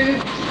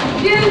soup.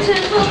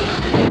 Beautiful.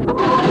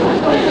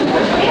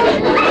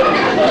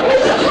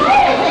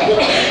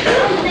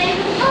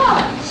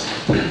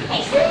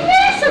 It's the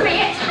nursery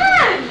at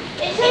town.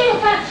 It's only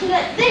fancy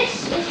that this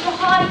is for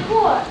high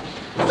court.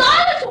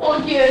 Silence, all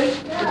of you!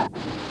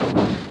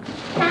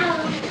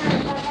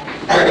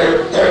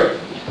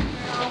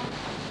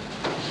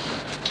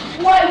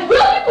 Why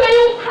will you wear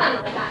your crown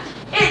like that?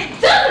 It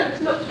doesn't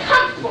look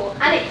comfortable,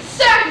 and it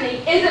certainly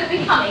isn't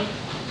becoming.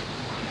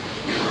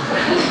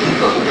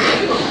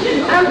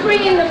 I'm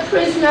bringing the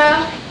prisoner.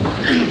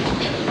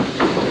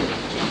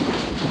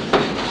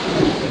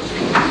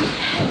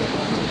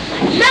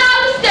 Now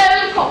the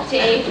stolen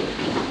property.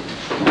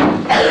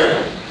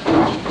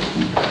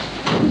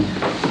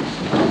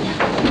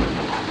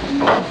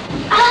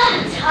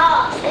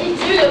 Tarts, they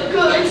do look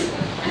good.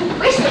 I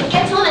wish they'd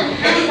get on and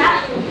hand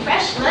out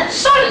refreshments.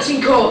 Silence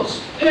in court.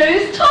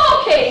 Who's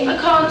talking? I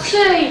can't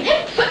see.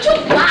 Put your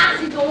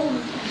glasses on.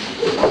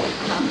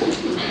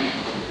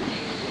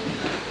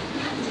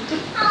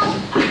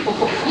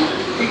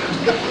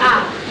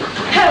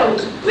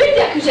 Harold, read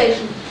the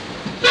accusation.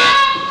 The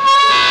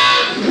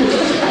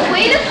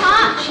Queen of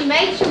Hearts, she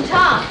made some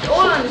tarts,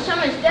 all on a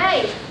summer's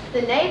day.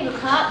 The neighbour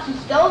clerks who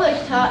stole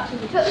those tarts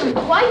and took them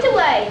quite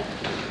away.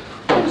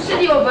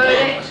 Consider your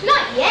verdict.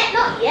 Not yet,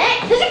 not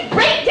yet. Does it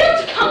break down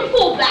to come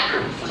before that?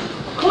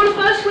 Call the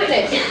first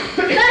witness.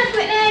 First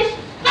witness,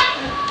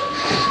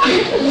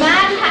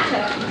 Mad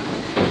Hatter.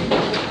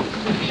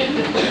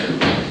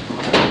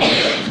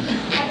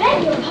 I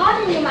beg your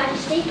pardon, Your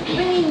Majesty, for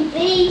bringing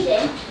these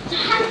in. I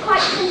hadn't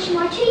quite finished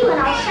my tea when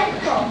I was sent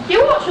for. You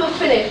ought to have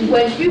finished.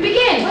 When did you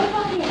begin?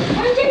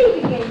 When did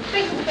he begin?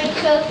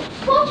 Twinkle,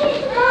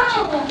 14th of March, I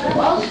think it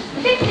was.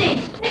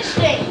 15th,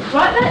 16th.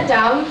 Write that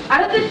down,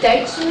 add the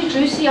dates and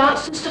reduce the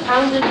answers to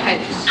pounds and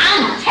pence.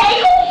 And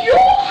take off your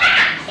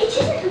hat! It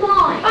isn't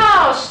mine.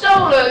 Ah,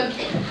 stolen.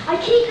 I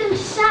keep them to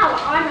sell.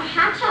 I'm a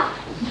hatter.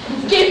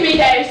 Give me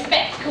those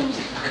spectacles.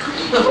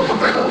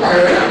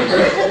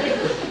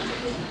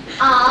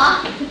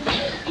 Ah,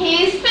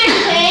 he's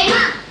spitting.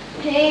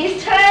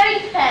 He's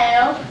turning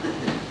pale.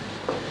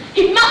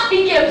 He must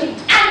be guilty.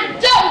 And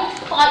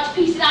don't bite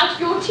pieces out of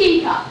your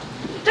teacup.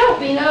 Don't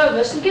be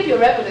nervous and give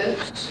your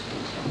evidence.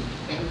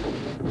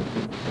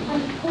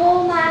 I'm a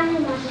poor man,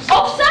 Your Majesty.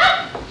 Officer!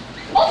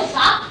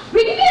 Officer,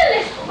 read me a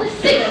list of the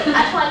singers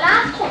at my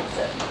last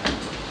concert.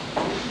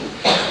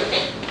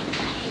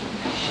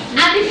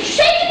 And if you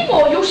shake any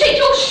more, you'll shake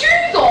your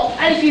shoes off.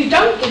 And if you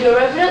don't give your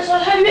evidence, I'll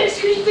have you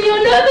executed for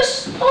you're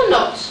nervous or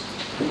not.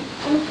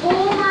 I'm a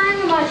poor man,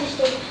 Your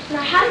Majesty, and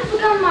I hadn't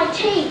begun my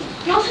tea,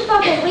 not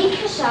above a week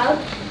or so,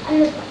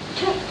 and the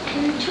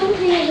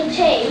twinkling of the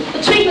tea.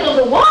 The treatment of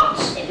the what?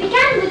 It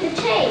began with the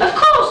tea. Of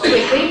course,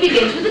 twinkling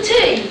begins with the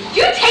tea.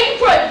 You take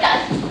proof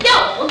that's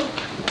still.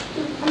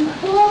 I'm a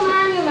poor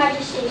man, Your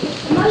Majesty,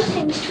 and most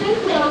things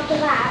twinkled after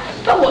that.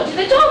 But what did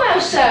the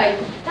dormouse say?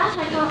 That I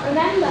can't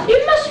remember.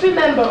 You must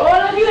remember, or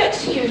I'll have you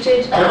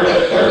executed. I'm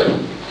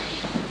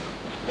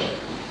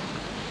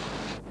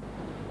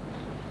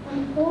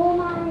a poor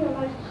man, Your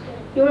Majesty.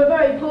 You're a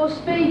very poor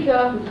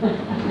speaker.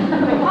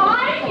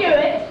 I knew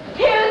it.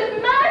 He was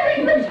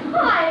murdering the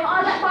time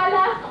I let my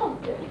last concert.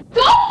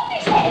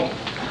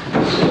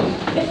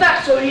 If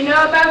that's all you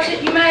know about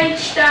it, you may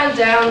stand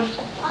down.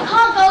 I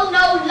can't go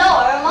no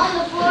lower. I'm on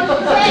the floor of the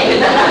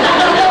table.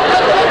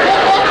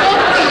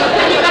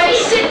 You may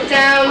sit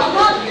down. I'm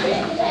on the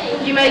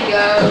table. You may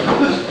go.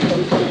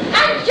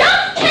 And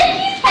just take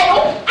his head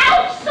off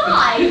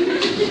outside.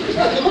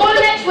 Call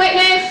the next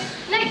witness.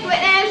 Next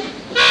witness.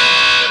 The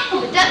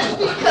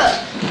Duchess's cook.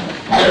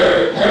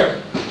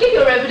 Give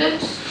your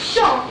evidence.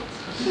 Shan't.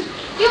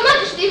 Your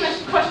Majesty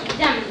must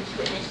cross-examine this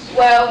witness.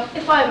 Well,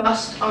 if I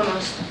must, I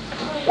must.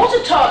 What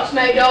are tarts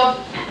made of?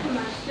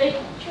 Majesty.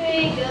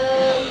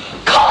 Trigger.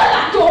 Collar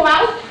that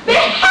dormouse!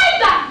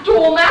 Behead that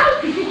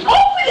dormouse!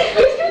 Off with his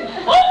whiskers!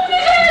 Off with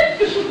his head!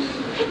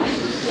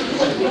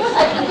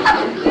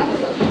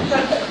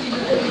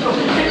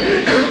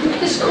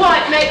 This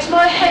quite makes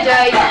my head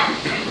ache.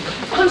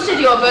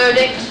 Consider your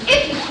verdict.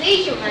 If you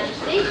please, Your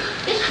Majesty,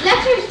 this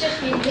letter has just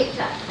been picked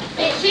up.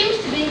 It seems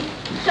to be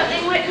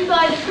something written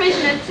by the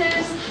prisoner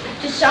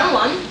to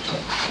someone.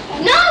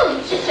 No,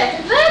 it's a set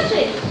of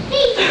verses.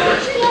 These are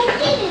the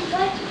ideas,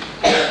 right?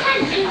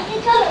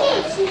 It's got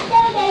this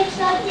instead of those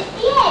sides at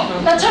the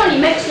end. That only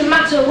makes the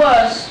matter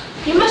worse.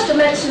 You must have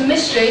made some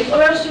mystery,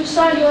 or else you've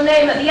signed your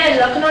name at the end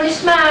like an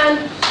honest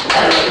man.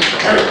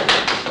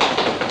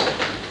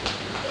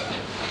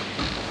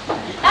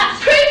 That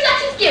proves that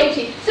he's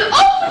guilty. So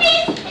all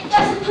this, it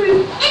doesn't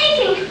prove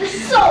anything of the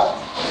sort.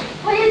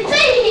 Well, you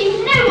don't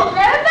even know what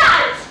they're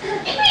about.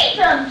 Read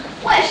them.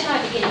 Where should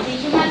I begin,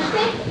 please, Your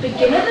Majesty?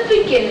 Begin at the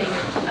beginning,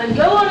 and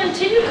go on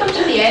until you come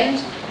to the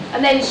end,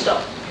 and then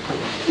stop.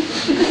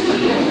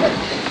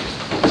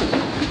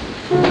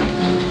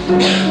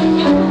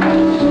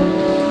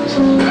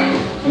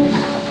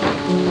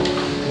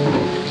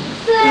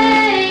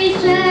 They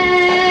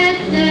said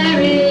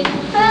there is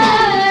a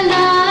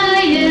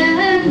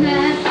lion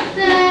there.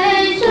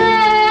 They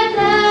said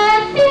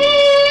that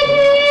it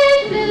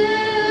is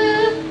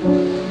blue.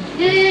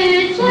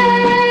 It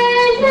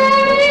says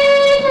there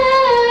is a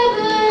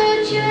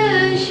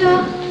butcher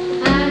shop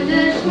and a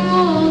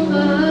small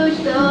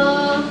post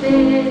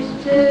office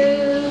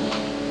too.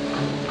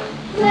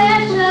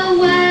 There's a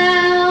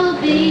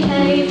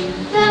well-behaved,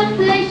 the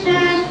place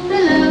and the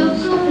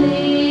local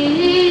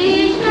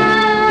policeman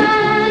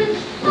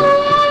on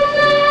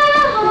the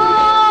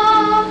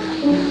hall.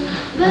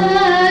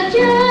 But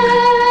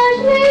just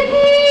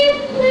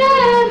beneath the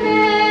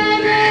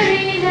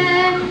memory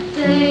there,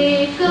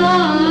 they've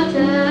got a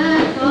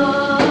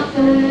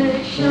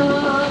coffee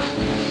shop.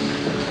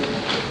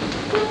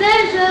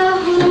 There's a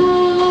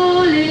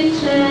hall, it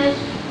says,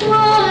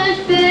 was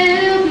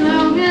built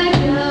long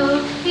ago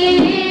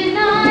in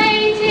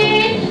 1958.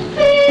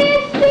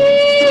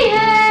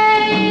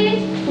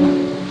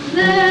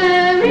 The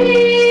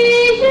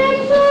reason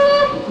for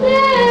the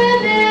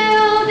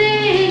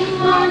building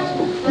was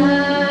a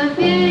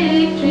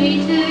victory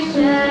to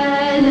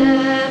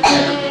celebrate.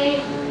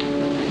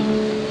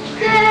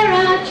 There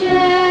are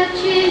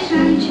churches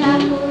and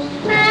chapels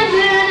and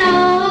an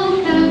old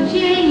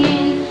coaching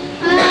inn,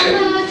 a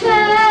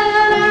hotel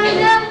and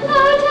a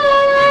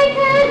hotel I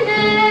can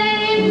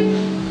name.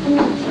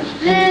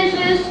 There's a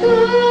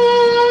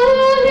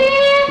school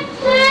here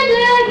and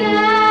a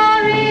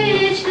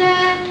garage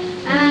there,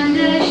 and a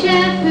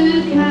chef who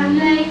can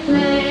lay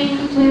claim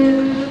to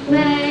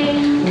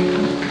fame.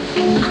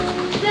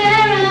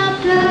 There are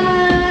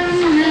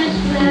plumbers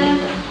there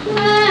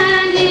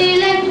and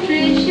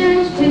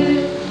electricians too,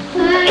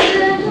 and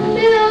the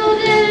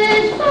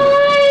builders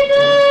by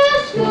the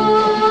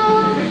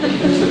school.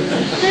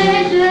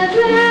 There's a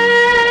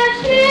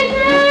blacksmith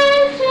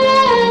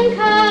and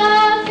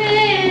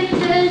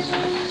carpenters,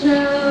 so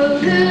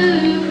who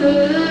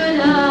could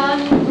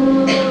ask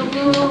for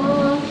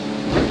more?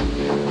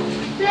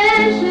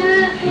 There's a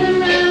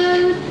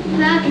road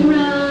that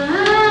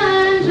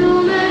runs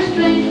almost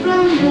straight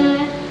from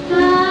there,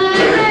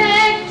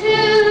 direct to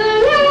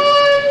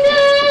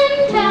London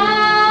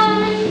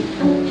town.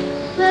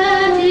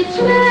 But it's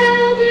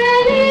spelled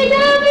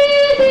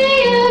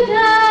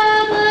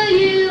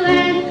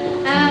Lewdown,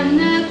 and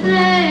the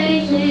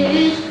place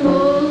is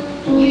called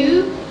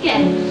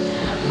Newgate.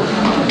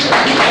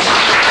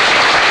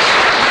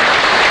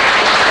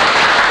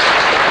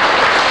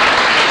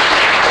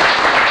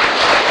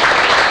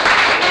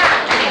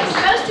 It's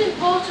the most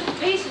important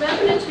piece of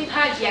evidence we've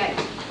had yet.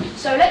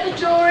 So let the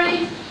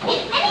jury...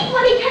 If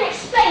anybody can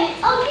explain it,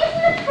 I'll give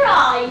them a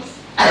prize.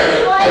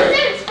 So I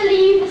don't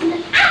believe there's an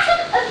atom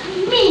of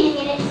meaning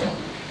in it.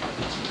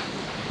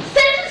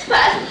 Sentence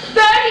first,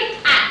 verdict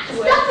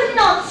afterwards. Stuff and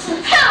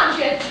nonsense. Hold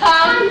your tongue.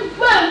 I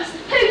won't.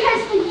 Who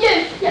cares for you?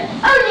 You're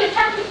only a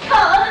pack of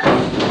cards.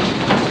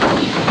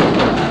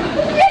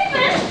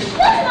 Different?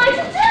 What am I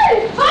to do?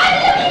 I'm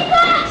looking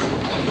back.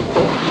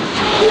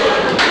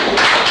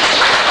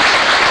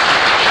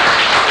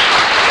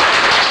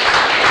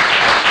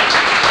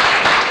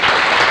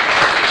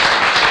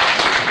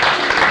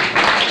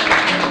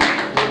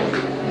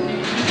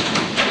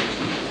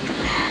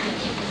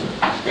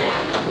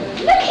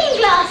 Looking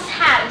Glass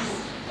House.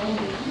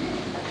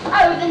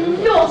 Oh, the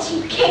naughty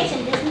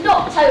kitten has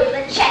knocked over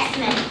the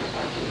chessmen.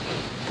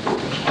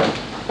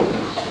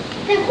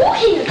 They're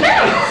walking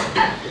about.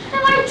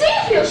 And I do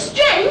feel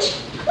strange.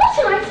 What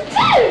am I to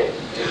do?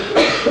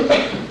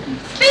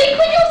 Speak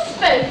when you're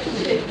spoken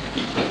to.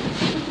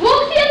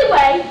 Walk the other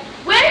way.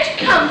 Where did you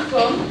come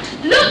from?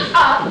 Look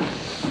up.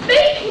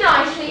 Speak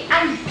nicely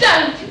and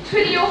don't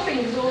twiddle your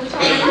fingers all the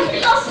time.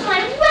 I've lost my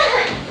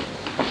way.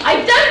 I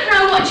don't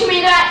know what you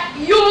mean about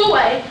your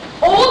way.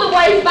 All the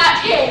ways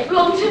back here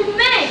belong to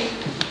me.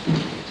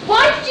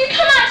 Why did you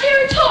come out here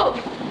at all?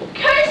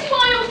 Courtesy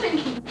while you're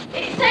thinking.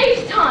 It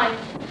saves time.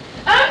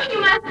 Open your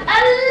mouth a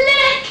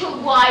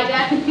little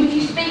wider when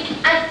you speak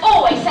and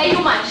always say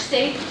your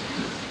majesty.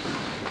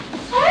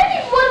 I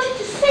only wanted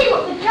to see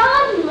what the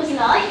garden was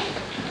like.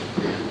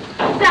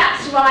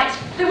 That's right.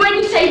 But when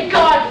you say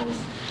gardens,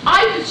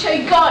 I could show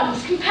you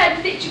gardens compared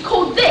with it you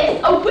call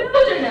this a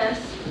wilderness.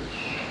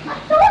 I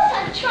thought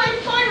I'd try and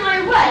find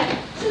my way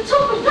to the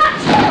top of that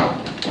hill.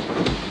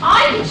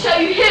 I could show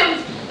you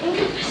hills in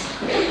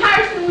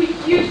comparison with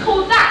you'd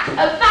call that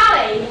a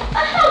valley.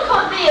 A hill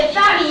can't be a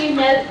valley, you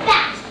know.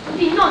 That would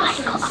be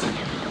nonsense.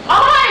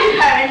 I'm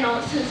hearing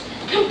nonsense.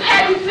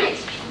 Compared with which,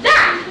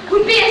 that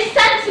would be a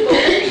sensible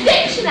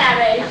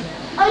dictionary.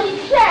 I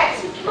declare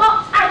it's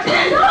marked out on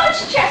a large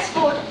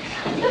chessboard.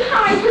 Oh,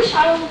 how I wish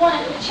I were one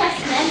of the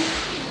chessmen.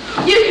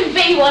 You can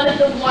be one of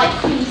the White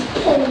Queen's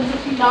pawns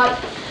if you like.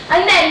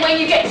 And then when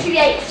you get to the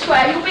 8th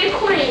square, you'll be a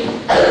queen.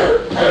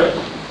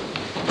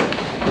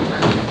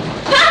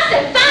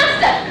 Faster,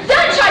 faster!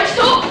 Don't try to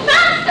talk,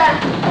 faster!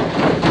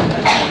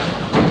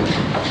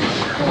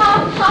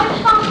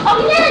 Are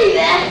we nearly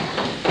there?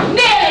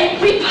 Nearly!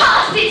 We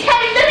passed it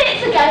 10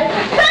 minutes ago!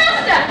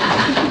 Faster!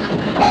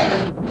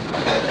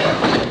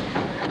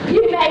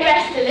 You may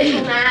rest a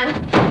little now.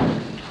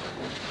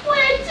 Well,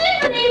 I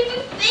do believe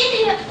you've been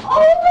here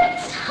all the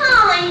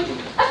time.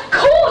 Of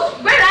course!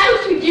 Where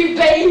else would you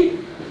be?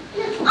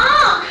 In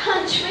our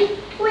country,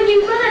 when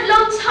you run a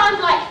long time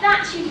like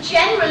that, you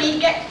generally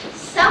get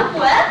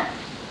somewhere.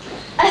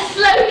 A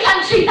slow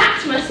country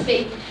that must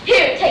be.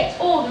 Here it takes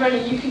all the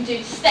running you can do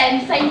to stay in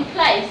the same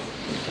place.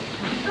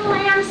 Oh,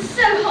 I am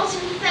so hot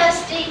and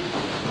thirsty.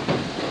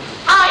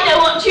 I know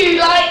what you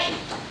like.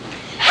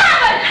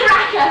 Have a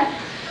cracker!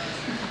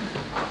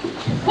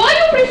 While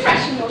you're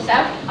refreshing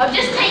yourself, I've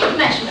just taken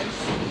measurements.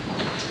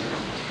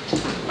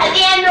 At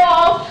the end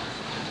of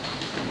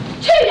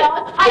 2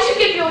 yards, I shall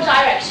give you your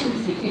directions.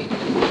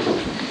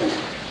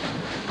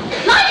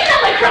 Like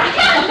another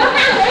cracker!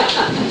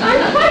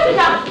 I'm quite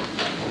enough.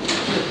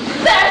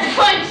 There's the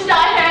point to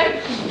die home.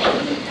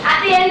 At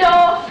the end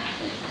of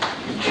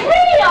 3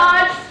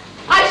 yards,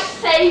 I shall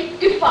say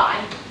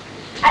goodbye.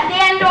 At the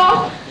end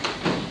of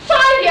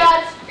 5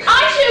 yards,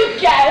 I shall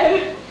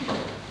go.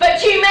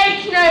 But you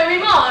make no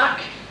remark.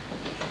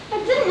 I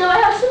didn't know I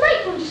had to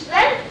make one just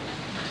then.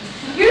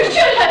 You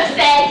should have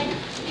said,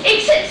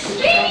 it's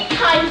extremely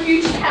kind of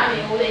you to tell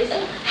me all this.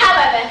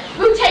 However,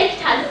 we'll take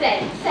it as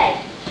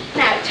said.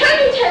 Now, turn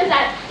your toes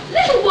out a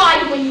little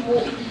wider when you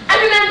walk,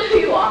 and remember who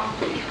you are.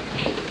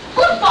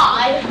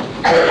 Goodbye.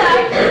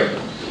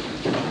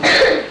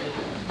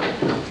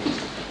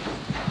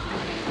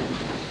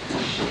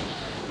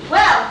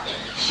 Well,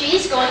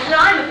 she's gone and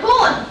I'm a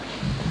pawn.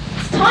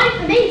 It's time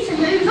for me to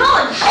move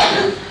on.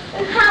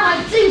 And how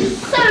I do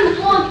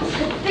so want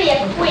to be a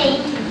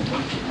queen.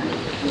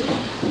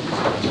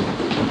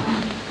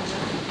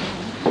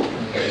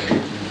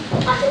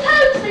 I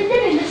suppose they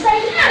live in the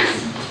same house.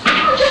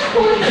 I'll just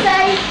call and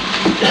say,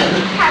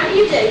 how do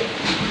you do?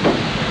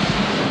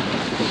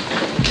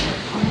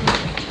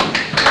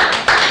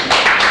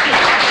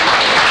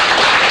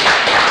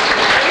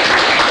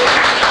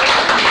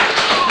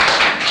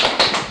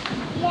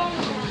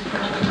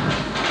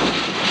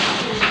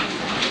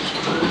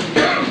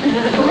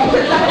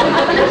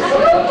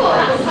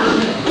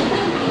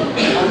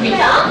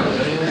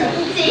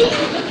 Indeed.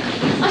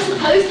 I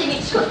suppose they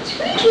need to got a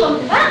twinkle on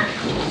the back.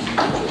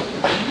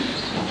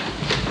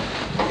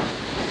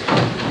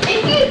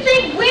 If you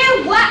think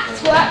we're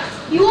waxworks,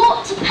 you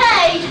ought to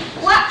pay.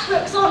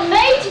 Waxworks aren't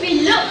made to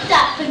be looked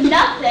at for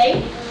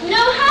nothing.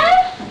 No how?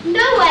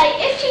 No way.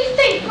 If you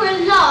think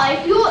we're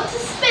alive, you ought to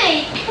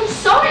speak. I'm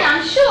sorry,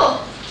 I'm sure.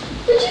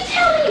 Would you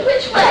tell me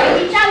which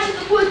way leads out of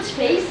the woods,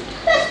 please?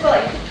 This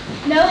way.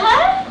 No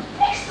how?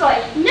 Next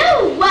way.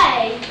 No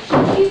way.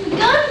 You've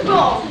begun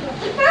wrong.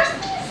 The first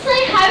thing is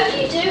say how do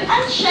you do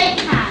and shake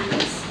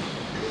hands.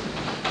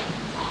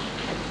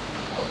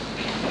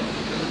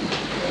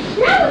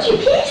 Now would you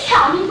please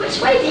tell me which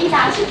way leads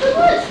out of the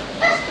woods?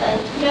 This way.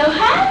 No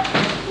how?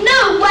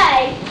 No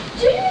way.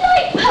 Do you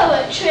like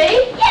poetry?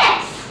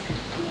 Yes.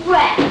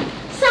 Well,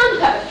 some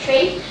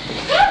poetry.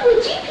 Now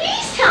would you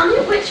please tell me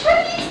which way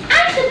leads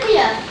out of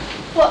here?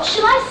 What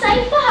shall I say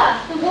for her?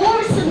 The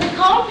walrus and the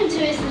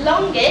carpenter is the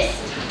longest.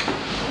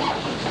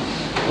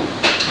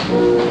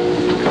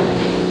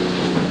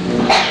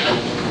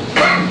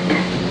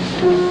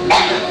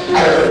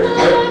 The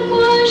sun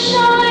was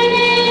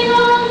shining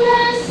on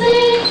the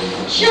sea,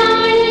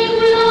 shining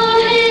below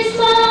his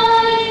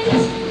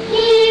mind.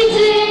 He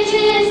did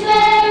his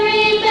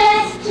very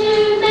best to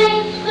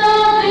make the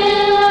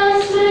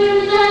pillars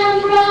smooth and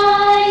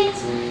bright.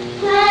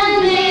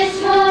 And this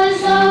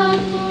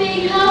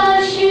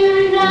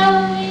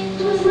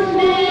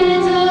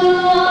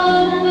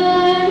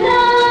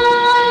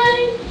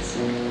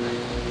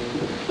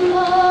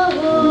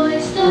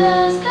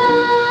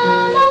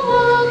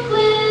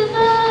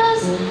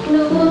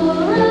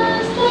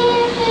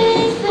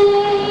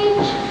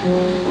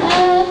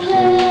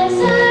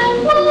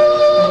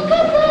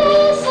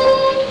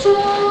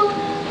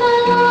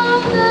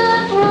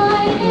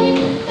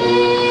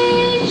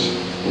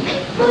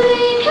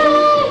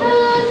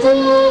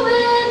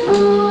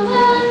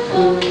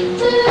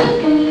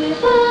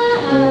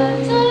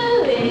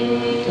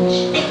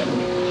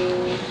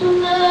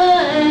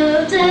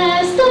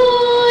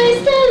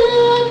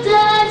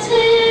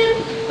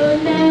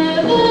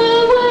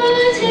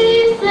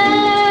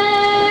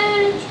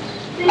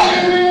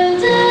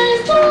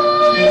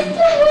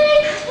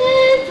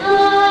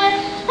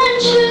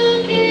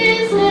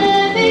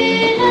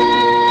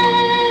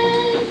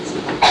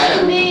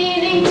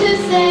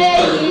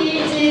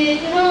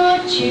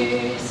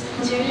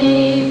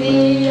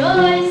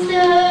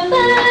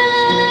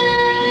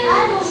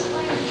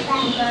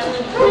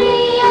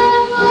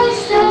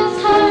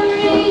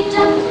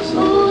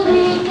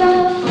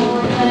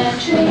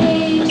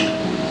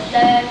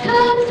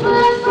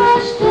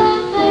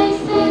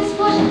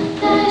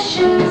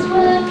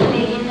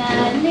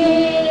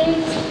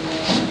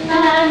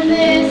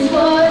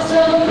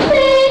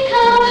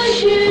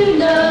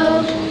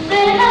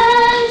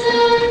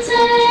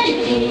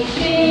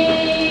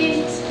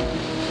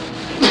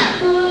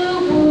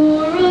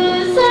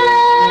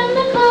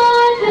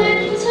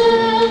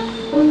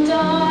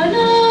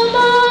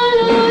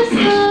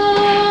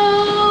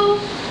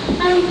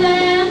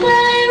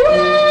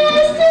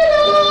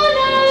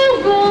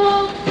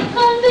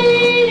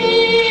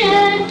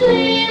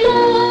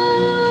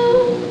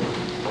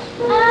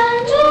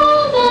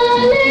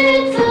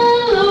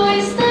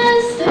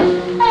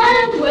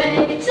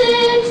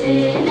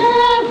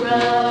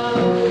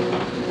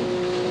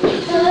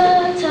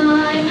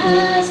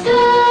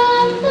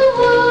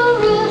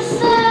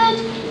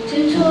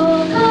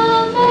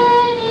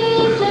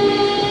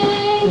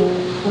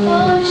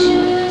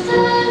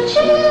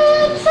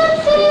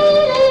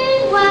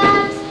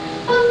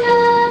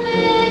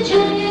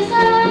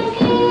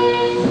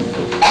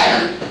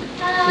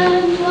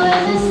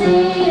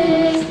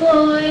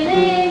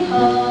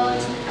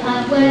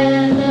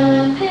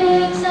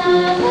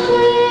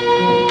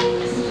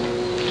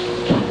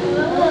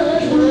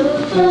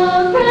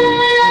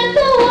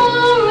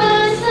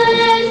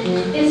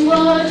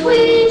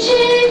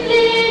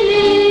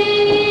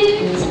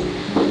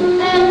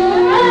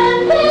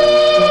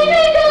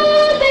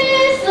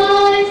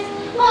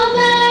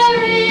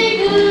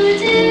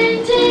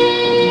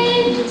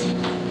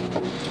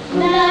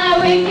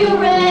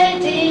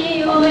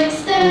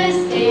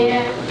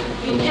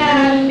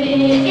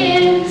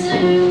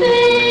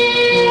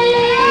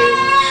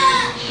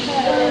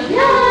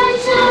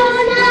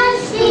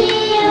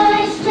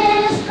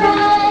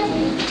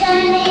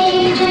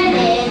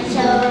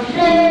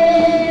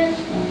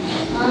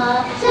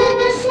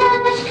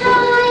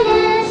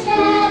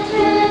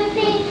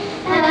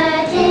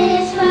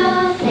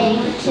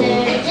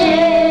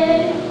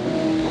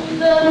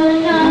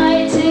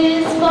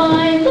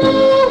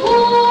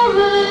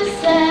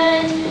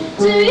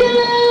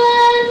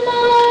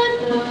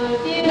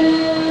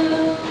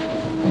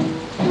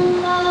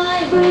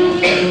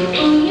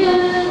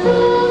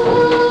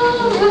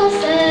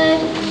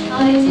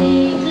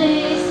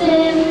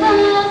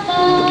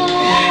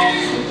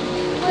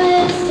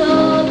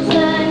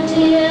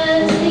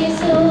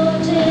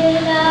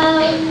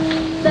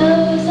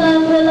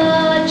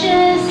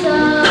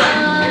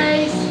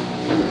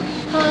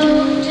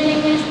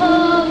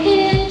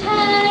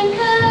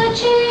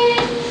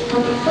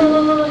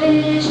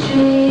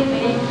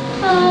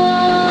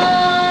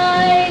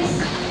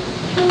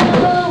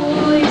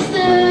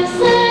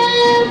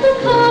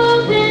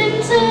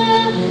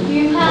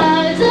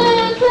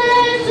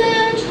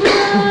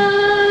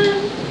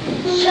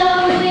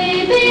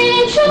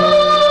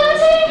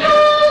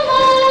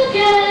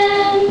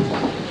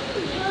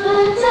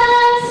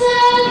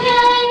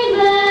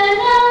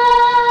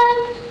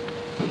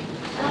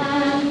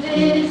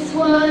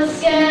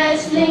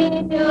Honestly,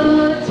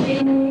 it's because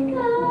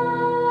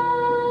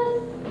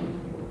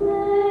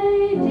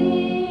they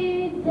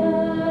did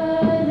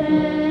that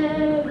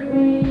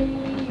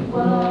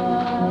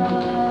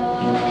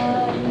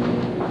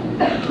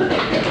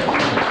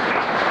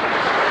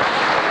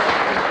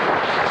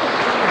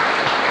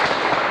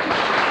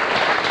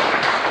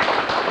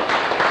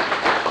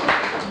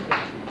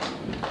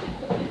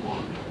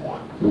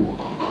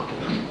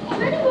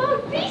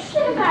Anyone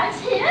beastly about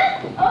here?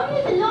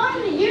 Only the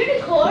lion and the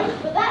unicorn,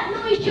 but that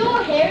noise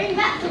you're hearing,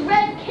 that's the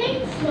Red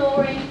King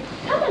snoring.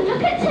 Come and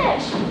look at him.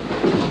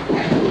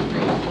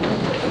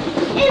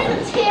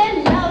 Isn't he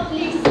a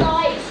lovely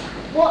sight?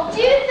 What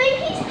do you think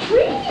he's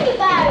dreaming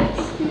about?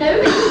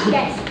 Nobody can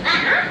guess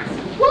that.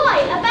 Why,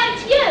 about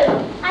you.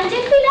 And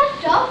if we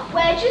left off,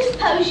 where do you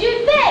suppose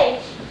you'd be?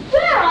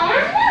 Where I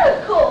am now, of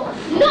course.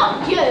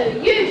 Not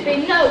you. You've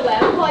been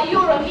nowhere. Why,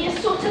 you're only a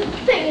sort of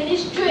thing in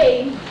his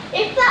dream.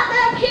 If that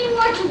there king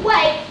were to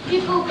wake,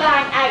 you'd go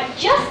bang out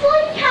just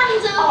like a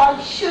candle. I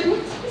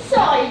shouldn't.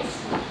 Besides,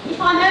 if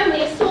I'm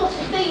only a sort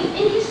of thing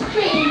in his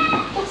dream,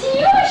 what are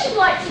you, I should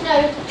like to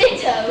know?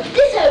 Ditto,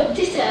 ditto,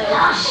 ditto.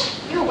 Hush,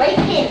 you're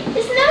waking.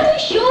 There's no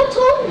use you're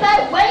talking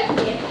about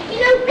waking. You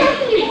know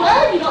perfectly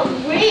well you're not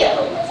real.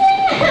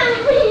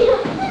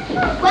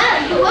 Well,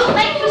 you won't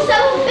make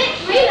yourself a bit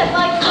realer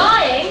by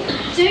crying.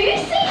 Do you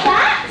see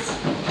that?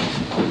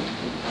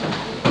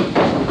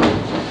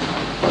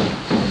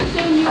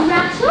 So you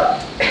rattle?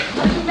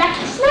 Like a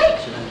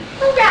rattlesnake?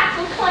 A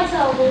rattle quite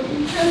old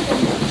and frozen.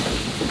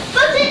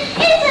 But it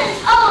isn't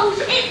old,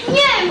 it's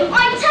new. I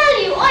tell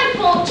you, I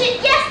bought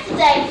it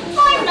yesterday.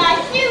 My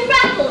nice new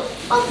rattle.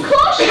 Of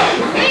course she's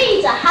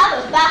free to have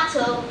a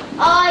battle.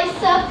 I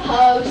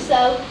suppose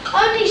so.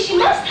 Only she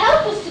must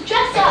help us to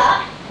dress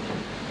up.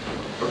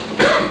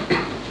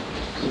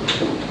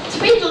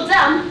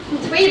 Tweedledum and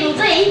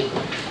Tweedledee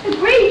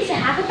agreed to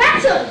have a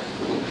battle.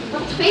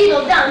 But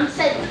Tweedledum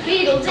said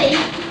Tweedledee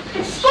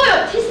had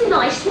spoilt his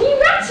nice new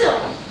rattle.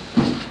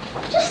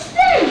 Just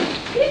then,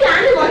 you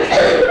down the one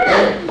said,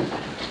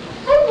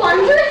 I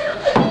wonder if it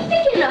would be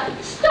big enough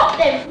to stop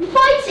them from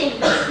fighting.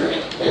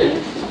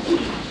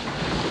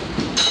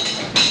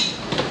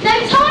 Now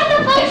tie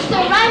the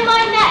bolster round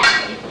my neck.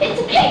 It's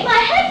to keep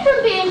my head from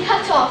being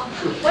cut off.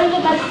 One of the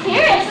most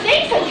serious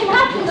things that can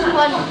happen to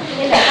one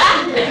in a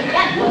battle is to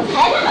get one's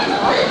head cut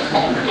off.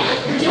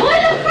 Do I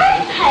look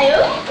very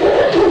pale?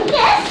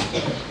 Yes.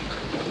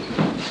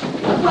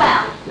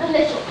 Well, a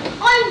little.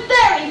 I'm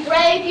very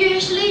brave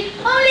usually.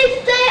 Only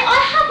today I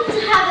happen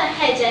to have a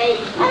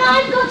headache and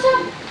I've got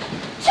a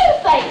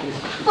toothache.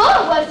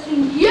 Far worse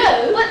than you.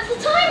 What's the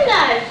time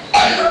now?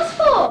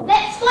 4:15.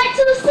 Let's fight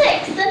till the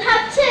 6th and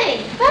have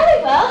tea. Very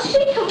well, she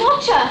can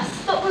watch us.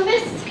 But we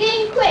must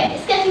skiing quick.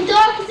 It's getting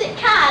dark as it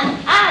can,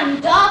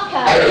 and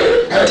darker.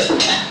 What's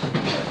it?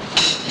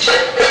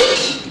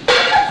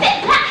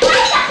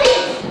 That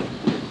is!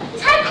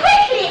 It's how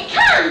quickly it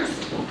comes.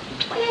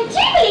 I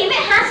do believe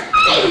it has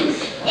wings.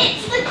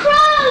 It's the crow.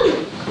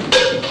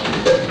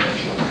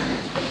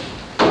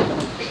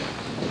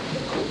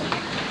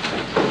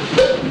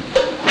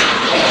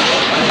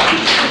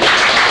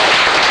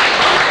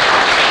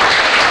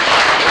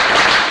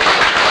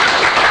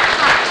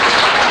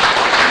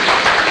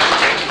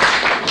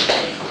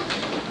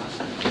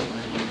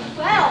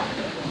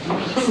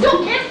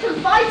 Stop him from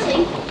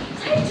fighting.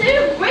 I do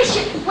wish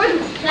it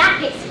wouldn't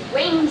flap its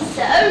wings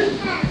so.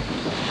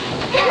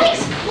 It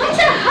makes quite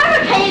a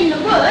hurricane in the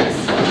woods.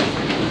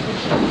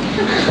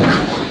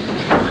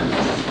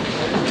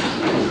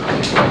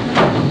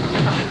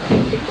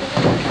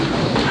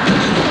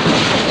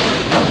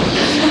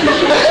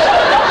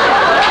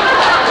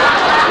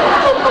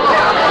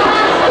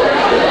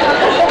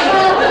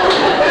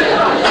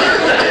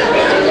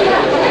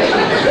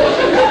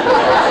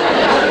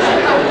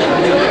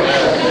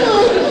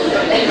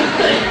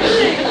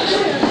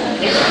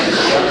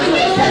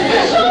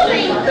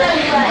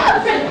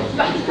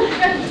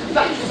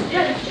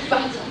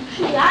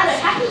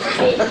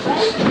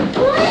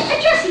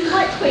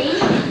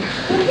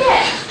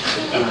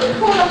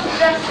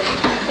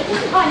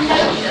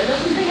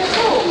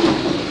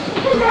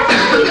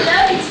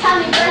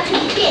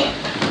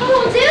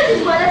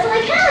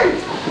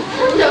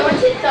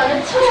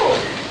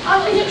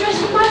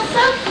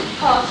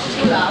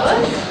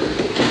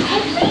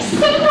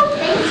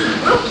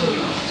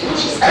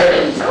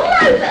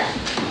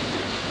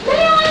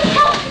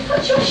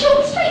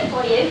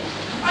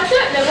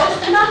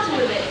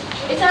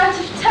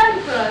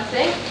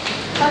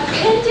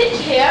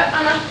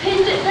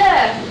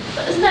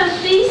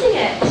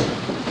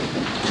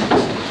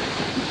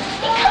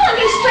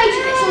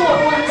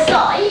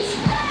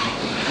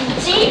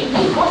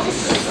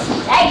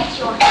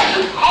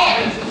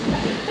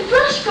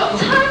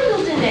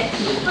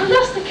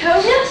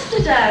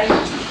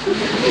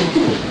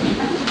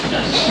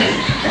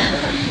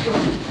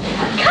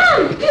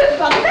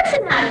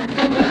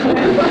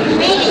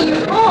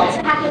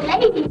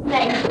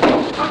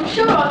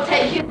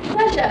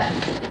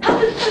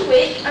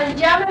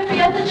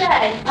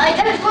 I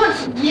don't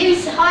want you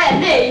to hire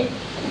me.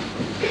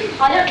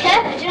 I don't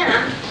care for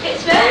jam. It's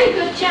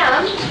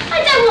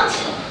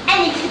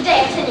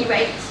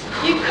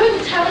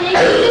need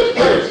to live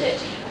won't it?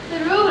 The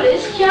rule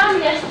is jam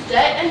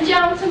yesterday and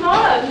jam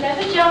tomorrow,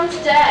 never jam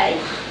today.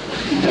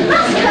 It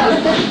must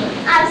come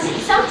as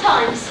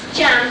sometimes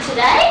jam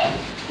today.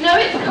 No,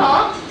 it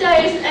can't.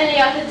 Today isn't any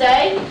other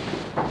day.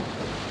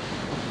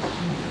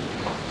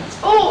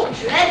 It's all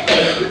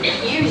dreadfully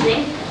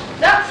confusing.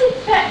 That's the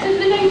effect of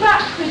living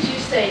backwards, you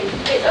see.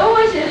 It's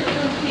always a little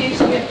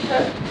confusing at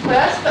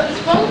first, but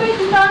there's one great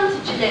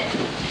advantage in it.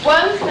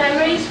 One's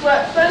memories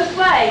work both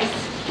ways.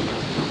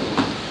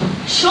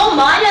 Sure,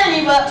 mine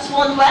only works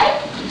one way.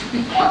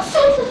 What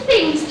sort of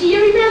things do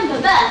you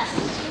remember best?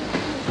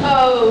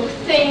 Oh,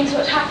 things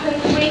what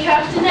happened the week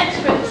after next,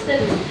 for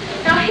instance.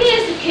 Now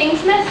here's the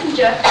King's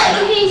messenger,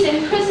 and he's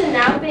in prison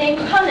now being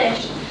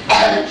punished.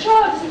 And the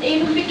trial doesn't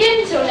even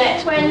begin till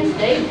next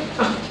Wednesday.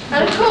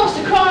 And of course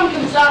the crime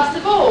comes last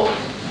of all.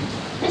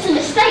 There's a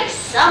mistake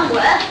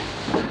somewhere.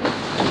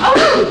 I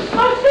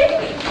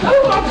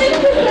think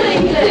we're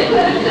filling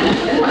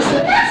it. What's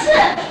the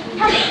matter?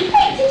 Have you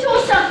picked it or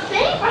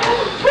something? I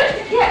haven't pricked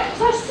it yet,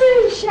 but I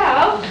soon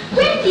shall.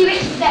 When do you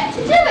expect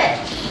to do it?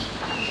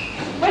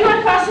 When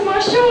I fasten my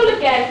shawl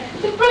again,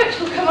 the brooch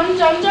will come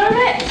undone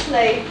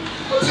directly.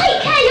 Well,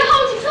 take care, your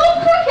holding's all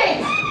crooked.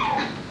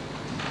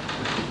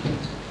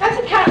 That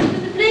accounts for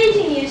the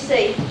bleeding, you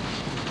see.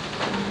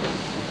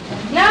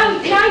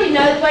 Now you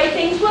know the way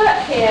things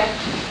work here.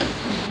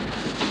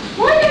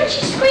 Why don't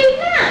you scream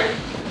now?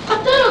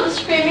 I've done all the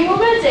screaming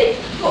already.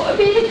 What would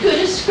be the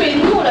good of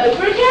screaming all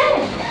over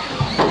again?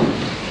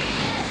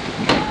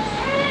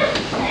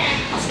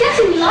 It's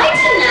getting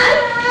lighter now.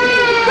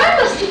 The crow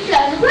must have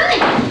flown away.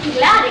 I'm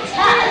glad it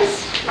has.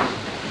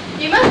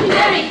 You must be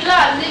very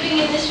glad living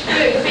in this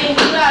room, being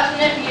glad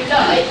whenever you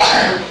like.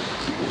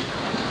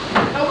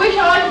 I wish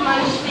I'd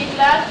managed to be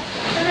glad,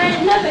 and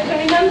I never can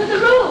remember the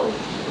rule.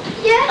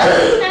 Yes,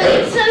 no,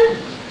 it's so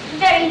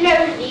very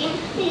lonely.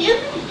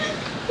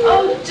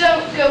 Oh,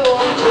 don't go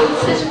on.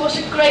 Consider what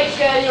a great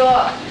girl you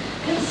are.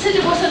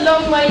 Consider what a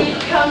long way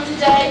you've come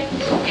today.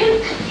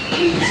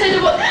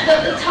 Consider what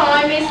the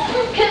time is.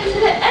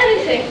 Consider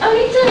anything.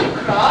 Only don't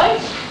cry.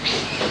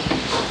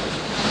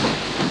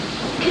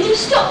 Can you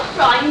stop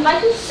crying by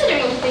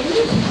considering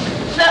things?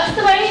 That's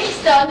the way it's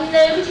done.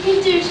 Nobody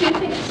can do two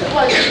things at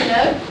once, you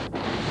know.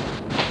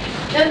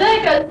 Now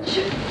there goes.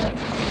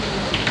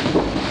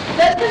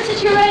 Let's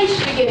consider your age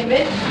to begin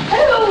with.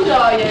 How old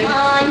are you?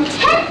 I'm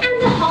 10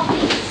 and a half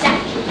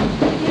exactly.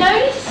 No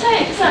need to say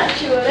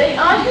exactly.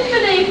 I can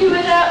believe you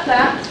without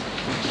that.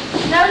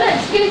 Now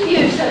let's give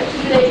you something to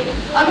believe.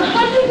 I'm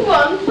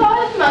 101,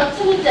 5 months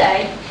and a day.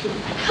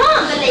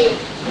 Can't believe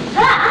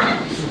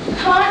that.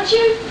 Can't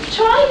you?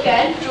 Try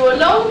again. Draw a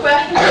long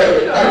breath and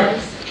close your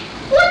eyes.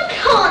 One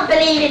can't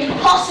believe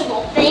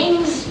impossible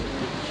things.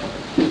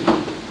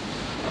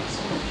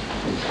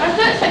 I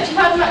don't expect you've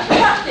had much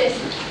practice.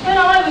 When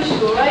I was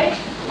your age,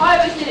 I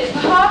always did it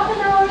for half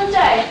an hour a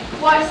day.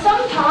 Why,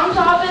 sometimes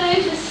I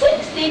believe there's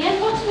 16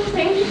 impossible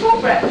things before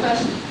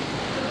breakfast.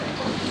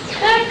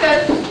 There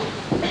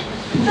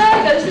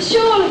goes the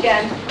shawl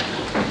again.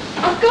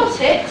 I've got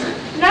it.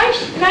 Now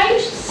you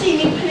should see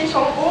me put it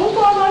on all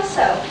by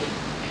myself.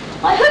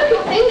 I hope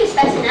your finger's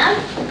better now.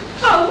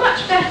 Oh,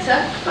 much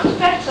better, much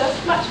better,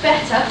 much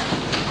better.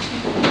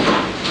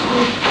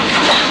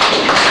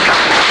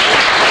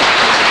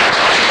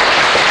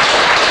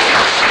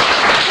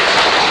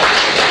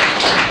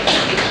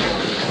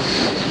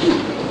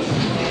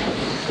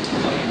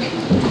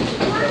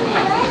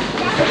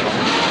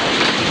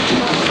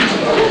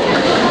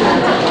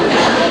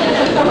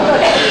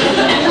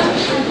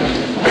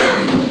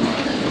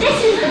 This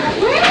is the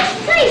weirdest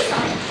place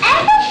I've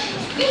ever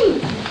been.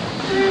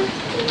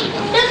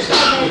 Don't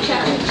stop there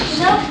chatting to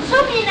yourself.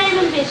 Tell me your name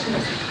and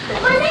business.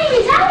 My name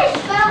is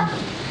Alice, but...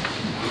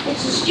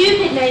 It's a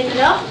stupid name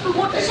enough, but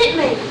what does it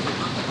mean?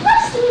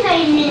 Must the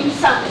name mean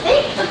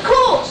something? Of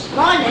course,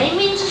 my name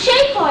means a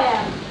shape I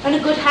am, and a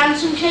good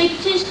handsome shape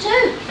it is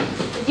too.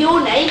 With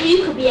your name,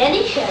 you could be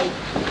any shape.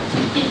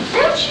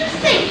 Don't you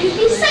think you'd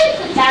be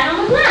safer down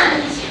on the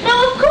land?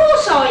 No, of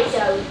course I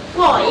don't.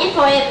 Why, if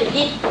I ever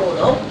did fall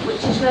off,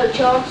 which is no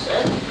chance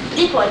of, but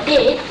if I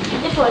did,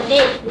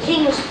 the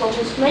king has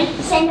promised me.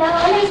 Send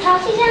all his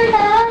horses and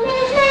all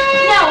his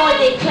men. Now I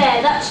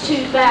declare, that's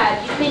too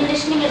bad. You've been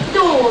listening at the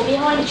door,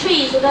 behind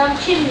trees, or down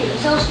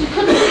chimneys, else you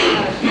couldn't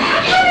know.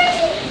 How is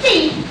it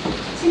deep?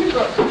 It's in a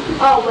book.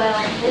 Oh well,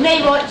 they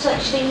may write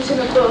such things in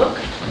a book.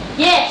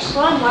 Yes,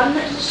 I'm one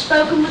that has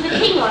spoken with the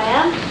king, I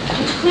am.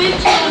 And to prove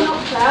to you I'm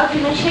not proud,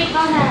 you may shake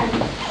my hand.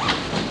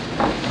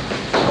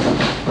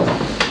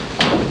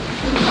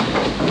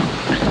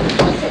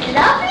 It's a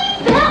lovely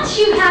belt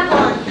you have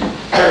on.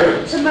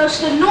 It's the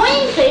most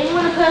annoying thing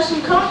when a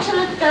person can't tell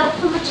a belt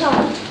from a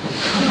tie.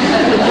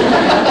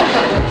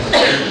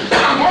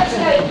 That's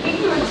very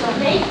ignorant of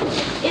me.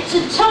 It's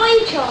a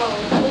tie, child.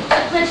 It's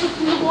a present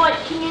from the White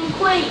King and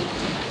Queen.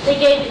 They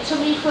gave it to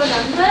me for an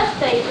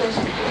unbirthday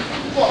present.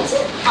 What's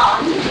an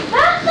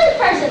birthday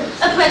present?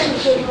 A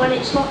present given when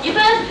it's not your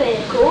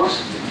birthday, of course.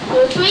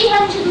 There are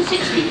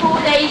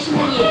 364 days in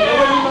a year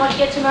when you might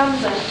get a mum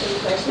birthday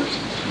present,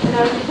 and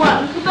only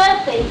one for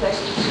birthday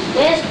presents.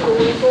 There's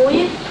glory for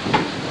you.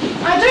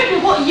 I don't know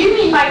what you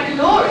mean by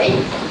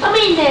glory. I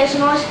mean, there's a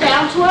nice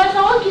down-to-earth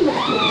argument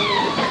for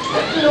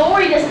you.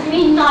 Glory doesn't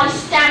mean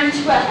nice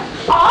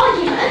down-to-earth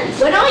argument.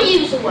 When I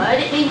use a word,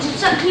 it means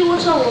exactly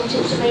what I want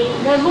it to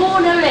mean. No more,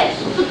 no less.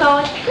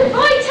 Goodbye.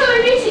 Goodbye till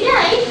we meet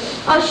again.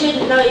 I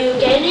shouldn't know you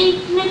again,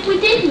 even if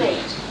we did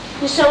meet.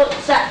 You're so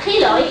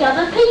exactly like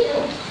other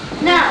people.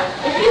 Now,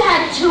 if you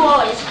had two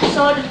eyes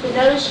beside of the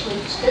nose, for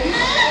instance,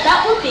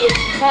 that would be a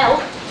tell.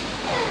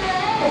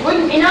 It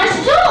wouldn't be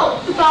nice at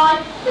all.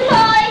 Goodbye.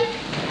 Goodbye.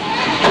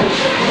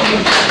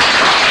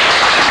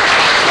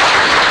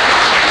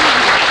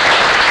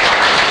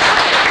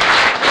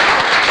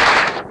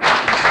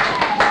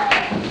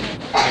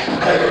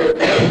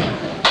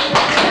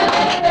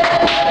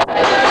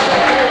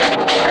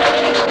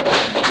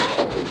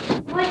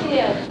 My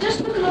dear,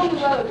 just look along the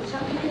road and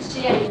hope you can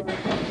see anyone.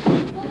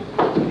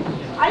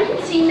 I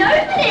can see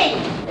nobody.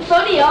 If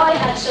only I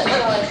had such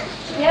eyes,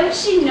 to be able to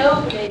see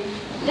nobody,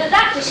 and at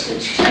that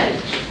distance too.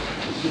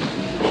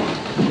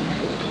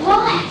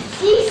 Well, I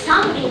see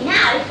somebody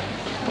now,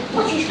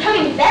 but he's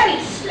coming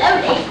very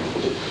slowly.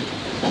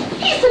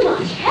 He's so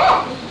much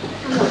hair,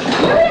 and what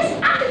curious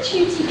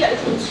attitudes he goes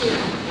into.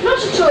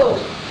 Not at all.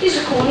 He's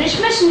a Cornish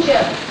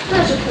messenger, and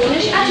has a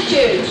Cornish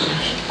attitude.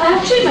 I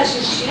have two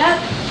messengers, you know,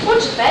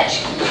 one to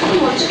fetch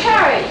and one to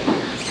carry.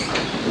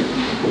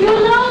 You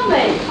alarm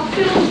me. I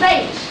feel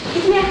faint.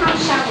 Give me a ham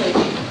sandwich.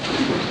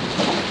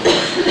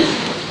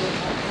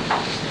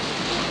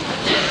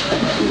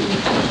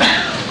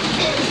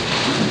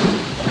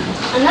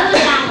 Another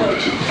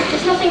sandwich.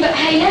 There's nothing but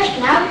hay left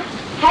now.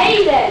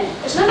 Hay then.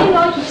 There's nothing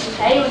like eating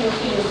hay when you're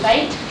feeling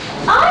faint.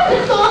 I would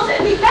have thought it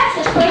would be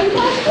better spraying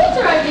glass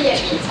water over you.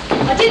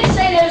 I didn't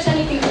say there was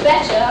anything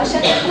better. I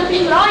said there's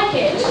nothing like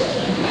it.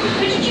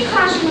 Who did you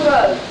class on the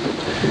road?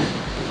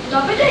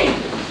 Nobody.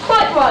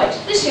 Quite right.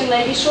 This young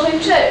lady saw him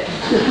too.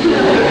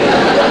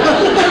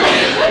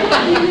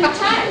 In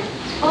town.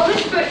 I'll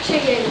whisper it to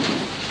you.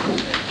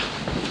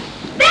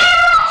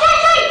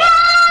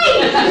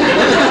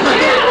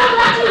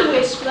 That'll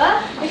whisper.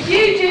 If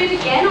you do it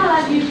again, I'll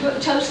have you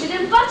toasted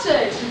and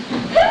buttered.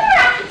 Who are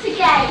at it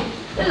again?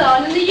 The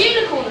Lion and the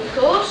Unicorn, of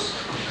course.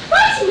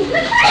 Fighting for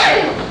the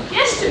crown.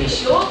 Yes, to be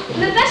sure.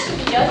 And the best of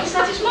the joke is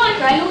that it's my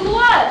crown all the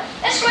while.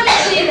 Let's run and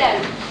see them.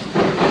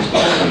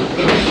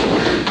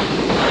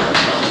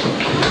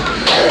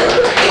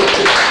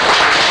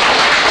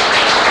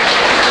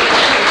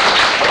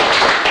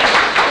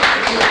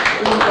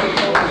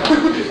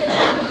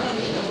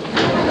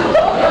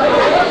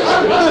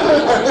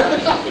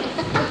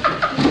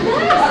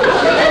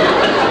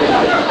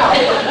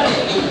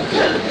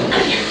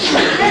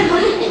 Then I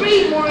can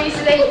breathe more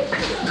easily.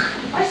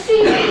 I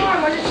see you tomorrow,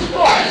 my little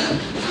box.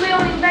 It's my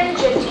own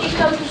invention to keep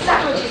those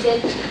sandwiches in.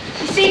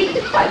 You see,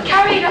 I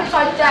carry it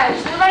upside down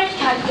so the rain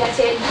can't get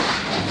in.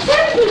 So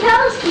everything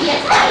else can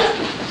get out.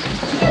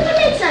 You have the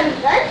lids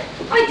open.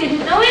 I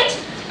didn't know it.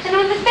 Then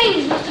all the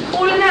things must have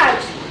fallen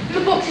out. And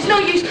the box is no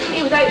use to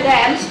me without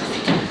them.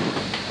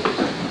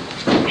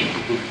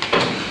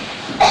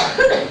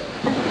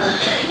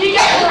 Can you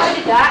guess why I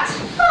did that?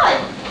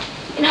 Fine.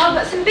 And I've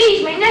got some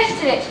bees made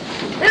nest in it.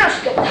 Then I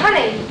should get the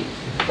honey.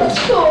 What's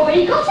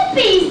already got a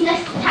bee's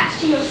nest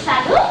attached to your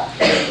saddle?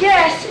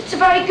 Yes, it's a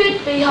very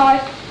good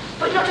beehive,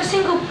 but not a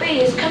single bee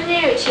has come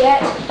near it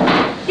yet.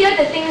 The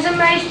other thing is a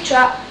mice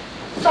trap.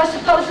 So I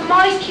suppose the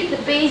mice keep the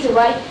bees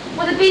away,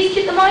 or the bees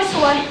keep the mice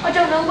away. I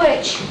don't know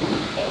which.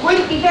 It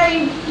wouldn't be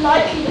very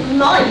likely that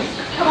mice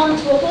would come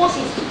onto a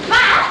horse's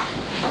back.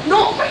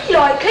 Not very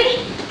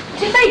likely.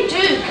 But if they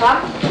do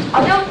come,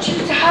 I don't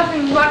choose to have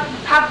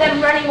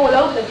them running all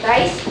over the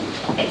place.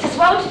 It's as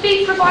well to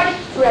be provided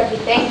for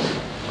everything.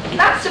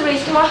 That's the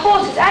reason my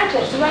horse has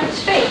anklets around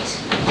his feet.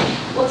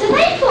 What are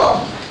they for?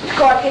 To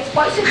guard against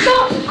bites and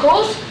sharks, of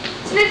course.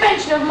 It's an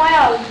invention of my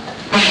own.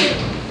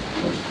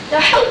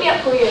 Now help me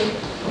up, will you?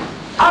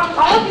 I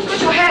hope you've got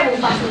your hair all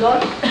fastened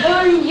on.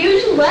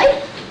 Unusual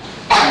way.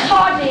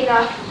 Hardly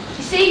enough.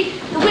 You see,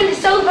 the wind is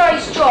so very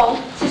strong,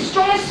 it's as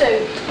strong as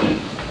soup.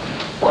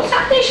 What's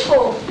that dish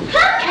for?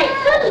 Pancake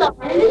for the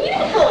Lion and the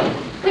Unicorn.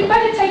 We'd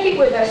better take it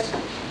with us.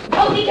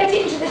 Help me get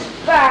it into this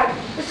bag.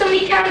 There's so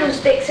many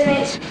candlesticks in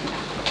it.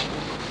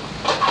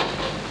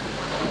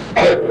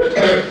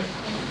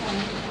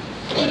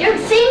 You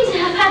don't seem to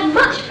have had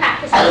much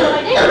practice in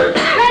riding.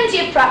 Plenty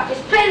of practice,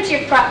 plenty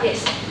of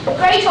practice. A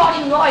great art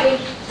in riding.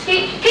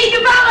 Keep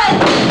your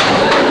balance!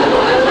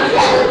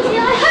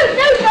 I hope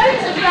no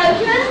bones are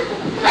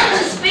broken. Not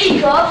to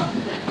speak of.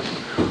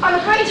 I'm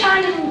a great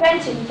hand at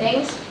inventing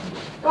things.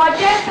 Though I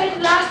dare say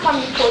the last time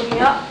you pulled me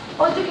up, I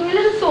was looking a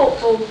little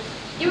thoughtful.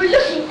 You were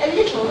looking a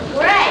little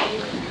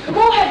grave. The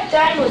more head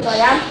downwards I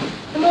am,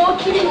 the more I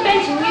keep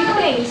inventing new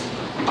things.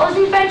 I was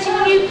inventing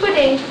a new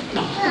pudding.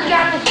 It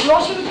began with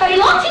blotting paper.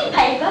 Blotting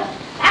paper?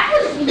 That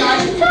wouldn't be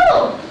nice at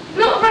all.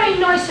 Not very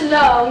nice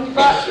alone,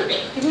 but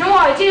you've no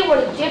idea what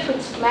a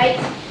difference it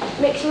makes,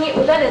 mixing it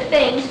with other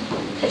things,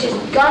 such as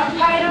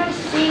gunpowder and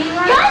sealing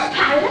wax.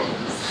 Gunpowder?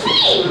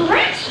 Sealing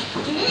wax?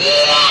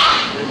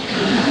 Yeah!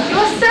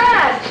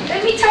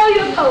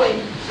 a poem.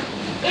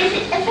 Is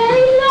it a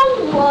very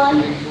long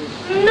one?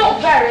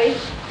 Not very,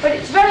 but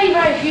it's very,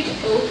 very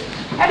beautiful.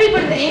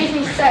 Everybody that hears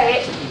me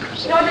say it,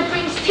 it either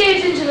brings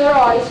tears into their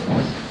eyes,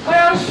 or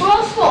else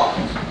what?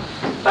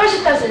 First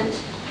it doesn't.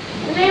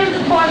 The name of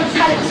the poem is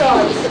Had Its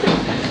Eyes.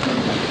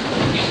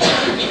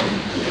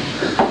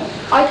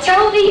 I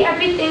tell thee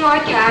everything I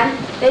can,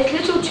 there's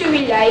little to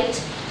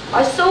relate.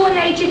 I saw an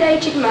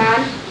aged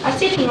man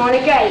a-sitting on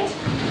a gate.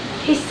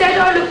 He said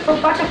I look for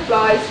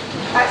butterflies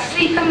that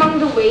sleep among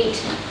the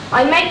wheat.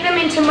 I make them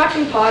into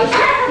mutton pies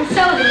and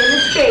sell them in the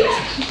street.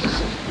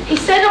 He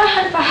said I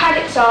hunt for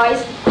Haddock's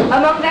eyes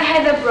among the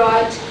heather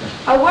bright.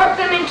 I work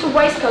them into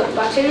waistcoat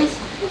buttons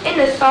in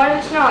the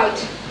silent night.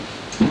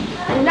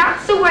 And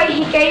that's the way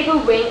he gave a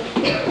wink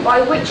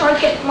by which I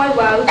get my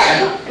wealth,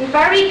 and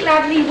very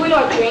gladly will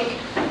I drink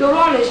your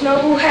honour's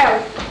noble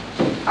health.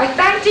 I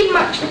thanked him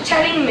much for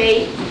telling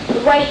me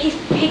the way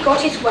he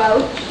got his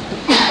wealth,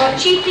 but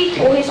chiefly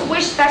for his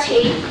wish that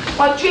he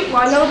might drink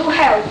my noble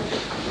health.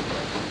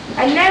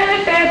 And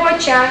never fair by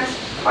chance,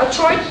 I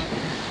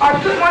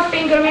put my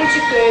finger into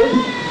glue,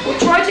 or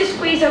try to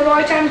squeeze a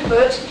right-hand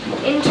foot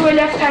into a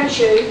left-hand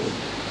shoe,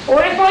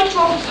 or if I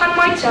drop upon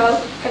my toe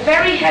a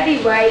very heavy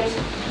weight,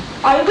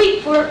 I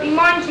weep, for it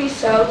reminds me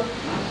so,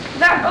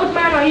 that old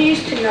man I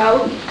used to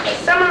know, a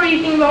summer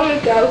evening long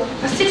ago,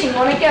 was sitting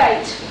on a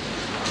gate.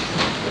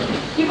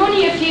 You've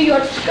only a few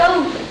yards to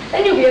go,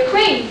 then you'll be a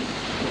queen.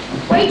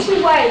 Wait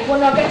and wait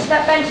when I get to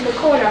that bend in the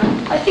corner.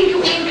 I think it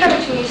will be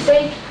encouraging, you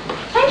see.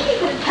 Thank you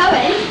for the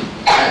poem.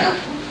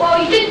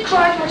 Well, you didn't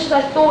cry as much as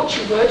I thought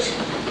you would.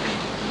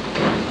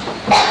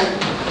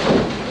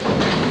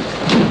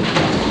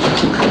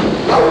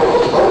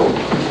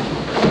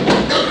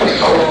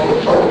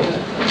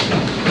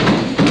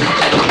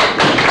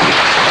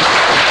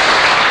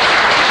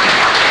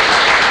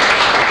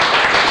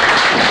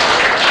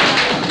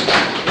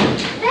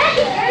 There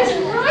he goes,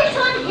 right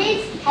on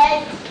his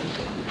head.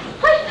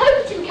 I hope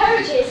it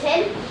encourages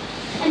him.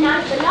 And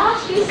now for the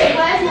last few words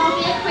and I'll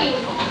be a queen.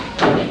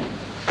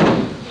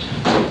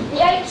 The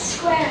 8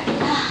 square.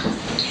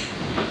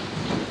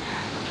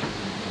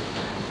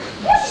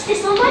 What is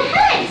this on my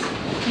head?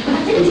 I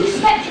didn't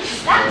expect it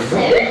that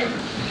soon.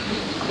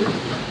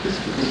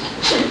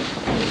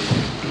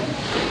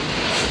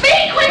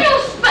 Speak when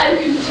you're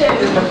spoken to.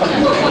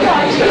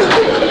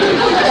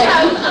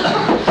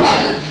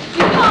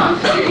 You can't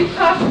do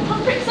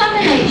proper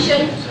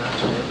examination.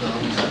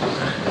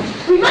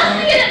 We must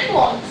begin at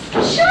once.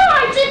 Sure,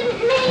 I didn't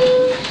mean...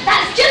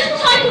 That's just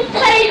what I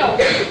complain of.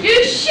 You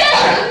should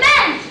have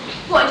meant.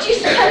 What do you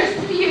suppose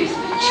is the use of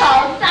a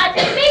child without a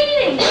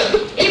meaning?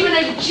 Even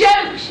a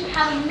joke should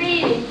have a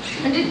meaning,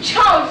 and a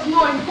child is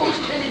more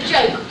important than a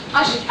joke,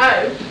 I should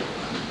hope.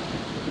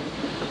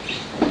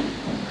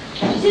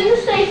 She's in the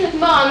state of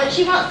mind that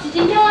she wants to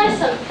deny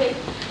something,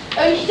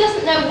 only she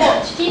doesn't know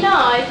what to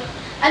deny.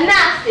 A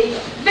nasty,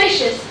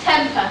 vicious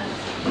temper.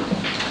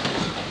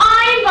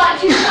 I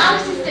invite you to our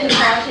assistant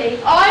party.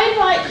 I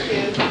invite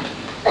you.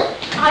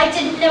 I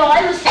didn't know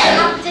I was to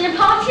have a dinner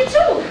party at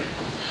all.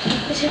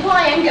 But if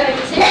I am going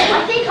to,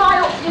 I think I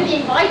ought to do the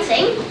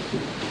inviting.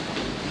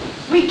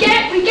 We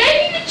gave you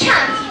the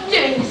chance of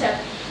doing so,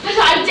 but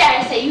I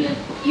dare say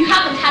you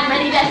haven't had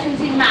many lessons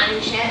in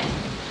manners yet.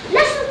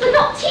 Lessons do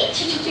not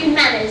teach you to do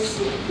manners.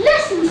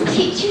 Lessons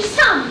teach you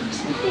sums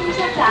and things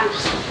like that.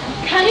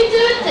 Can you do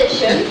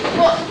addition?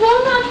 What's 1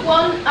 add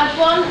 1 add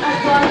 1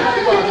 add 1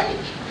 add 1?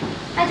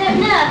 I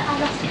don't know, I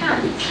lost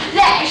count.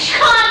 There, she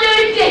can't do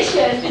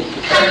addition.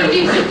 Can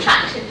you do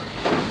subtraction?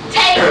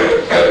 Take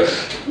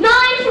 9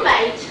 from 8.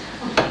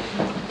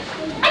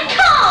 I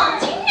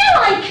can't! You know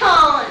I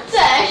can't!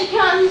 There, she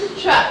can't do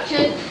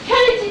subtraction. Can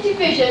you do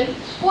division?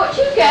 What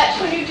do you get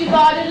when you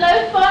divide a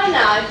loaf by a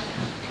knife?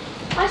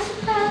 I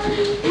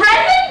suppose...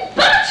 Bread and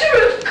butter,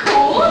 of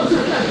course!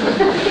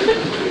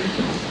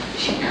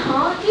 She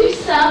can't do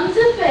sums a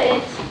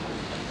bit.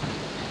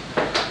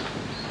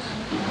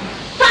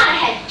 Plan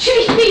ahead. She'll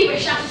be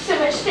feverish after so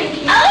much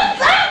thinking. Oh,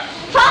 don't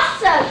fuss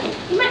so!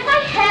 You make my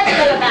hair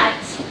blow about.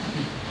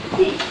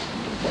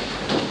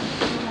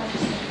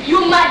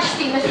 Your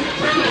Majesty must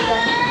excuse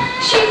her.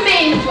 She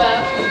means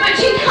well, but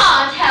she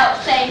can't help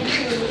saying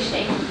foolish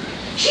things.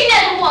 She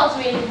never was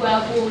really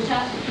well brought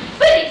up,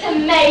 but it's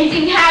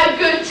amazing how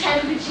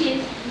good-tempered she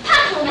is.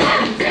 Pat her on the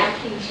head and say how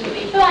pleased she'll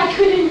be. But I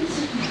couldn't.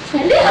 A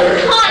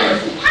little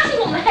kindness and patting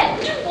on the head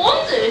would have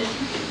wonders.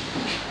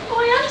 Oh,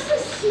 I am so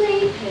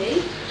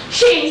sleepy.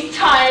 She's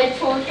tired,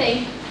 poor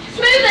thing.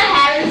 Smooth her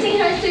hair and sing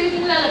her a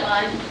soothing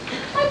lullaby.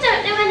 I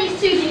don't know any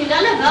soothing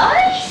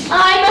lullabies.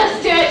 I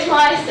must do it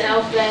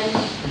myself then.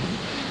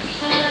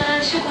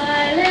 Hush,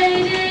 my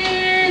lady,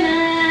 in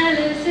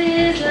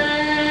Alice's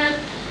lap.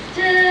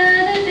 Till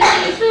the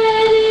day's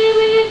ready,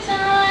 we've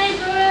time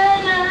for a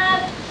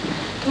nap.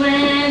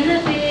 When the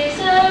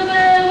feast's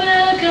over,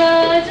 we'll go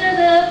to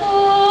the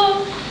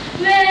ball.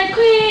 Red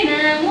Queen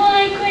and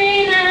White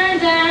Queen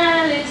and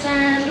Alice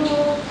and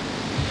all.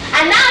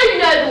 And now you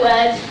know the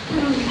words.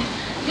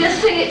 Just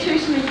sing it to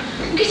me.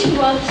 I'm getting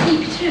rather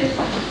sleepy too.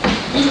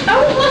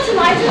 Oh, what am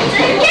I to do?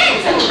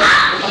 Get some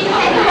up!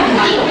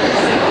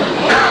 You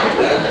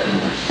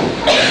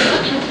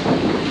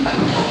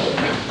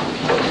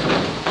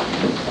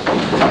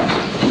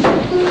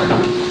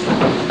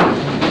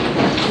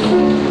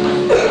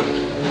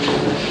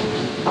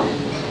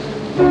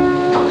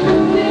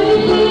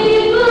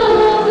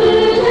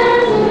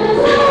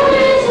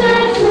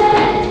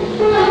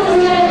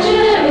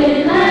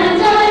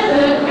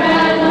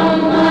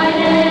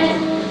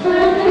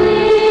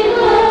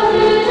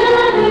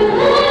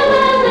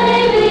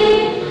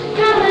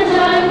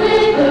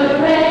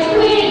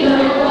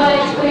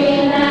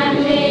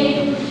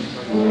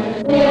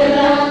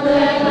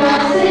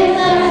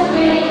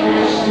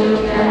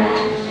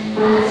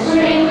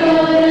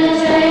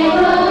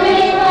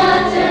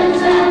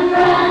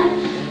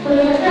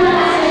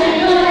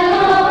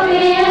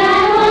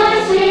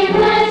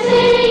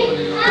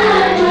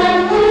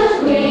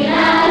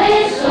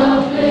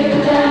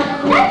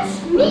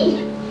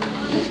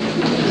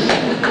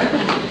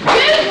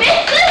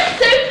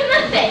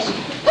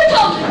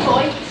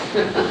You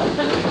look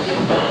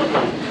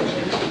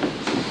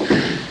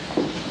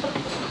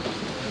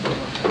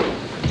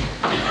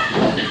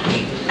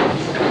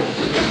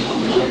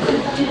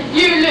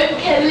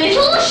a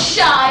little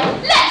shy.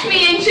 Let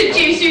me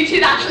introduce you to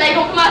that leg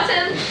of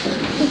mutton.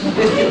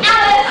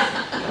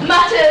 Alice!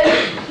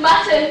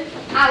 Mutton,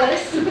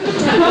 Alice.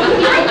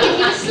 Can I give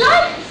you a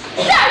slice?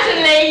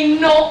 Certainly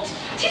not.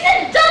 'Tis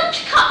a dud to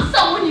cut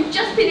someone you've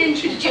just been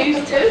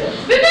introduced to.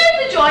 Remove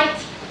the joint.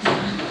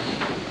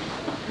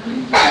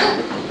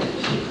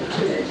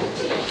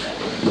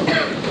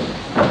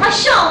 I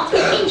shan't be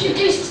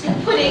introduced to the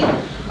pudding, or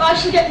I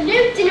shall get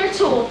no dinner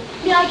at all.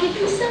 May I give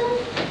you some?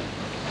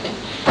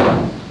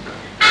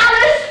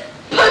 Alice!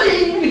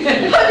 Pudding!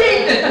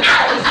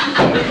 Alice!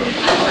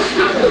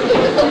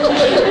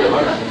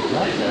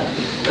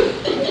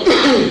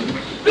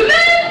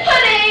 Remove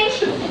pudding!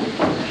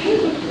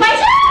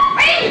 Waiter,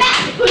 bring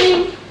back pudding!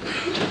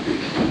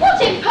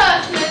 What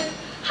impertinence!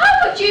 How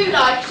would you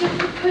like to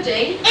have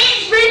pudding?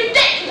 It's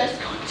ridiculous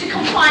to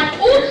confine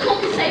all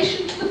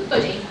conversation to the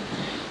pudding.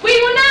 We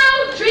will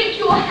now drink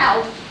your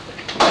health.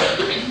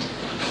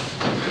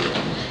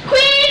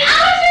 Queen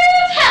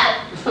Alice's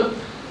health!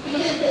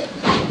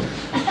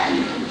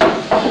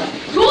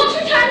 You ought to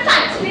return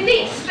thanks with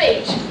each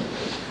speech.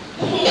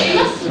 You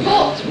must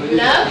support,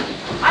 no?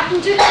 I can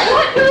do that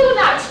quite well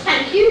without,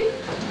 thank you.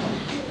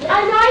 I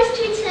rise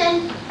to return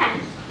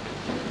thanks.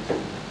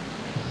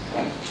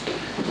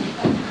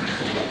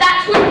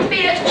 That wouldn't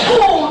be at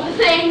all the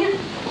thing.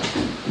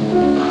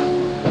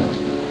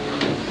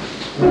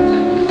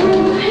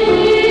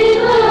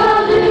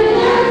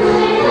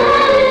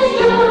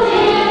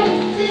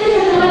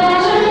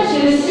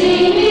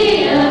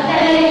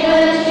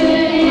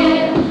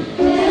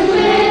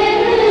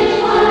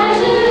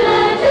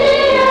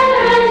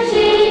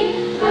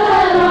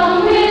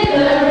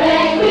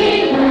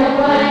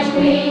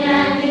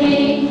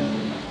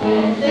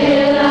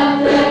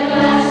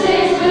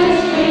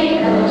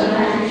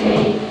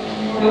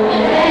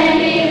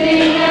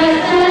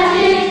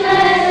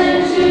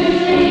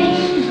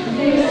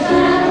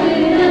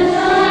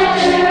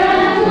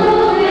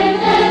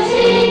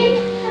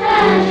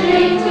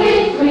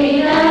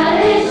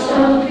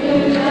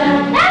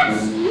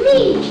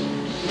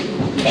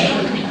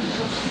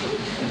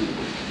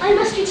 I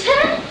must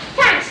return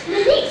thanks for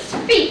the neat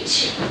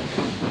speech.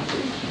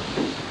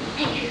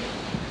 Thank you.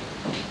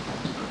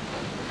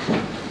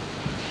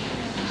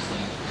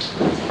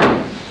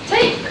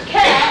 Take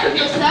care of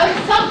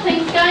yourself.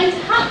 Something's going to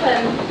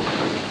happen.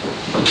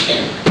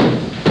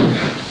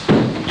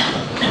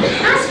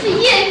 As for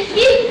you,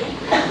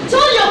 it's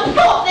all your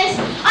fault this.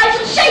 I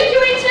shall shape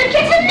you into a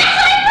kitten, that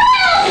I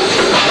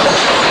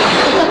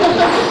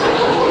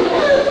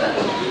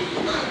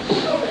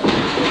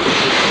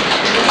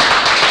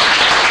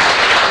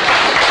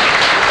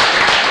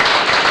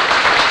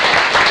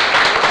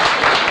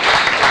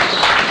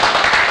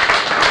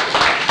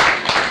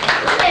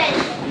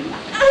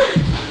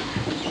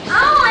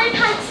Oh, I've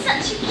had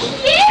such a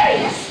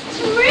curious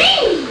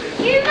dream.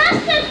 You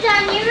must have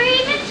done. You were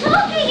even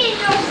talking in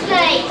your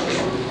sleep.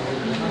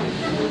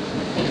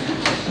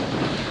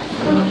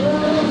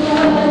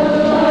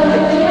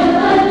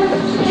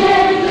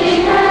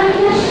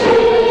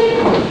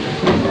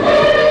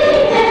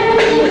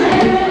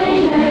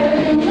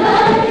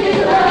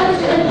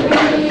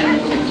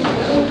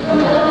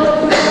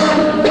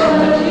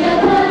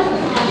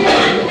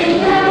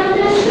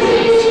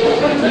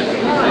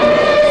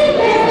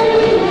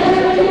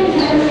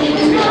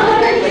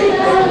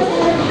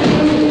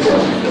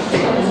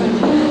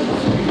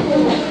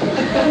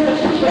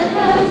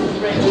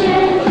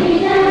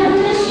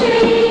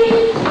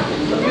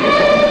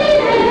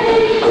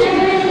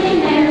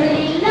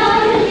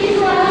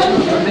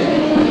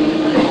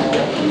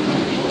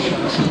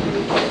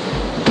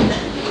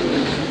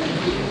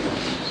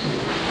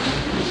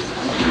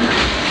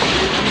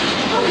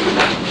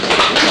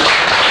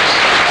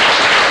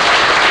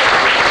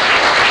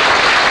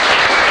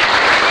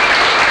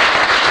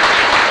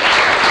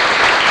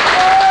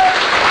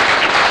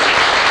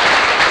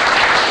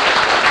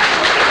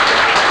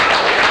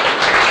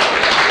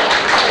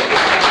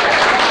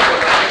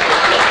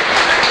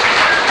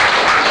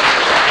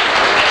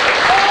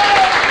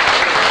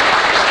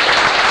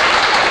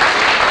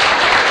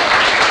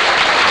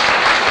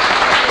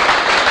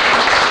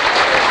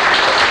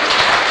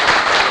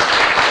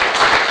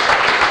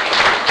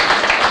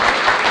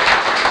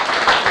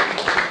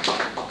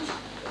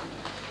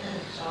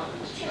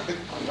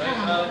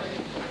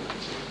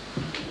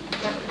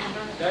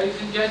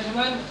 Ladies and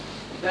gentlemen,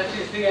 that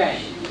is the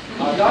end.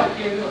 I'd like to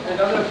give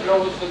another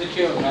applause for the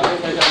children. I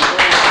think they've done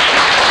very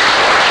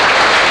well.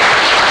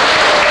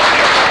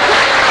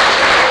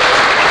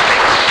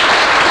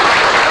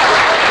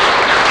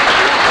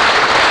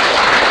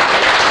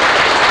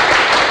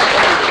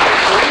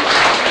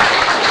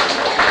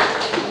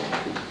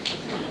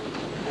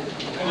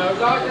 And I'd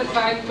like to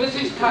thank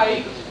Mrs.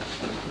 Tate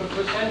for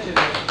presenting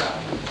this stuff.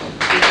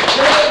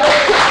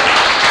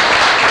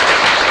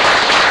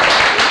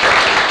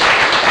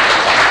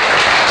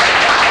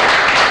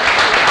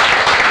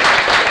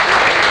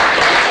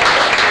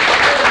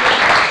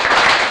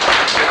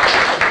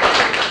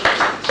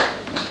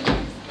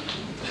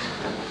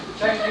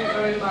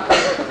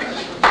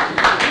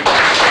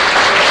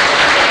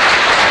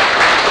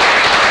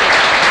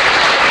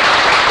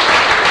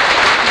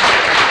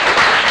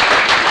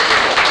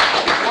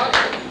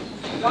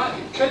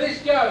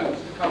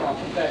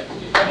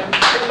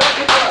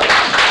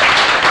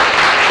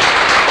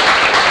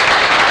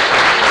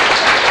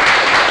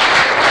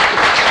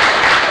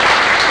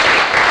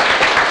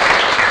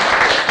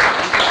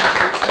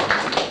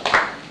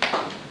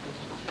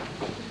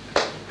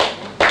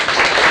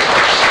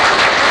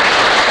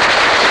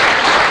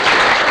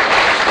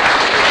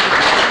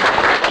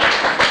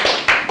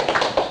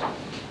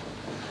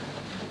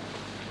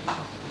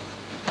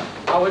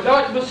 I would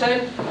like to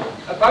present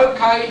a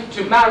bouquet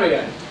to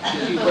Marion.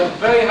 She worked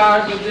very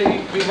hard with the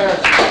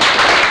rehearsal.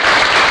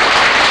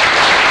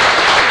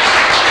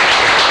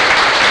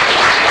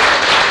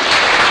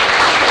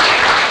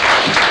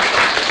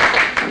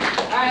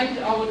 And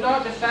I would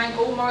like to thank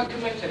all my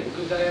committee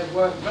because they have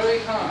worked very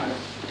hard.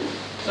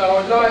 So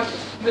I would like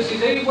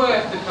Mrs. E.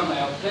 Worth to come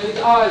out, please,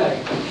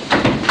 Eileen.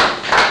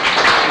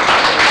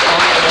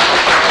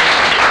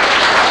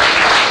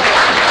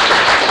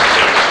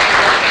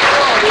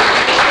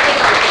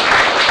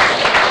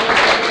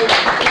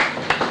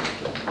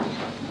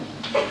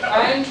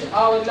 And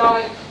I would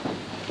like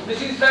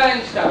Mrs.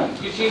 Vanstone,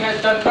 because she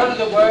has done a lot of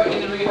the work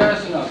in the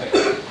rehearsal of it.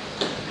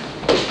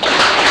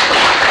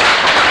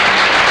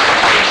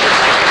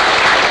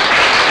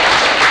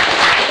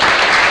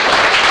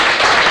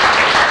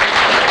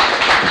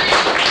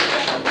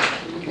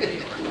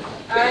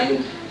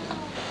 And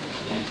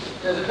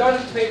there's a lot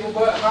of people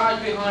work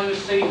hard behind the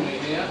scenery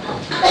here.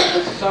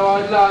 So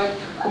I'd like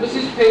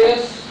Mrs.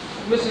 Pierce,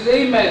 Mrs.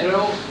 E.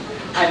 Medrell,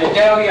 and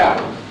Adele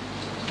Young.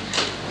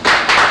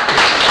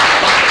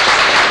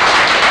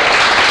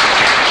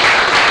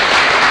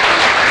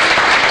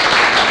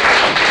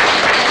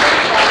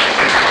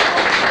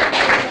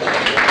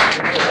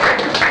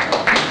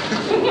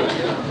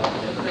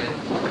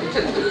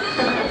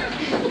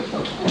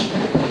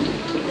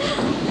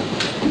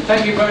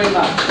 Thank you very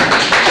much.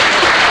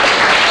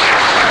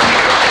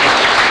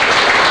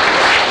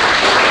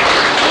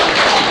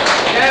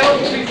 Now,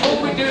 before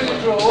we do the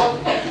draw,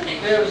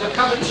 there is a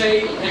cup of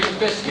tea and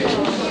biscuits.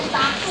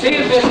 Tea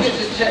and biscuits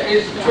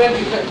is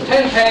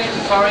 10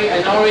 pence, sorry,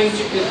 and orange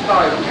is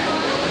 5.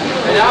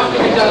 And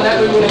after we've done that,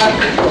 we will have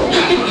the draw.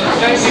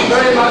 Thank you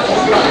very much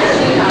for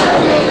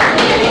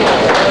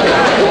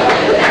coming.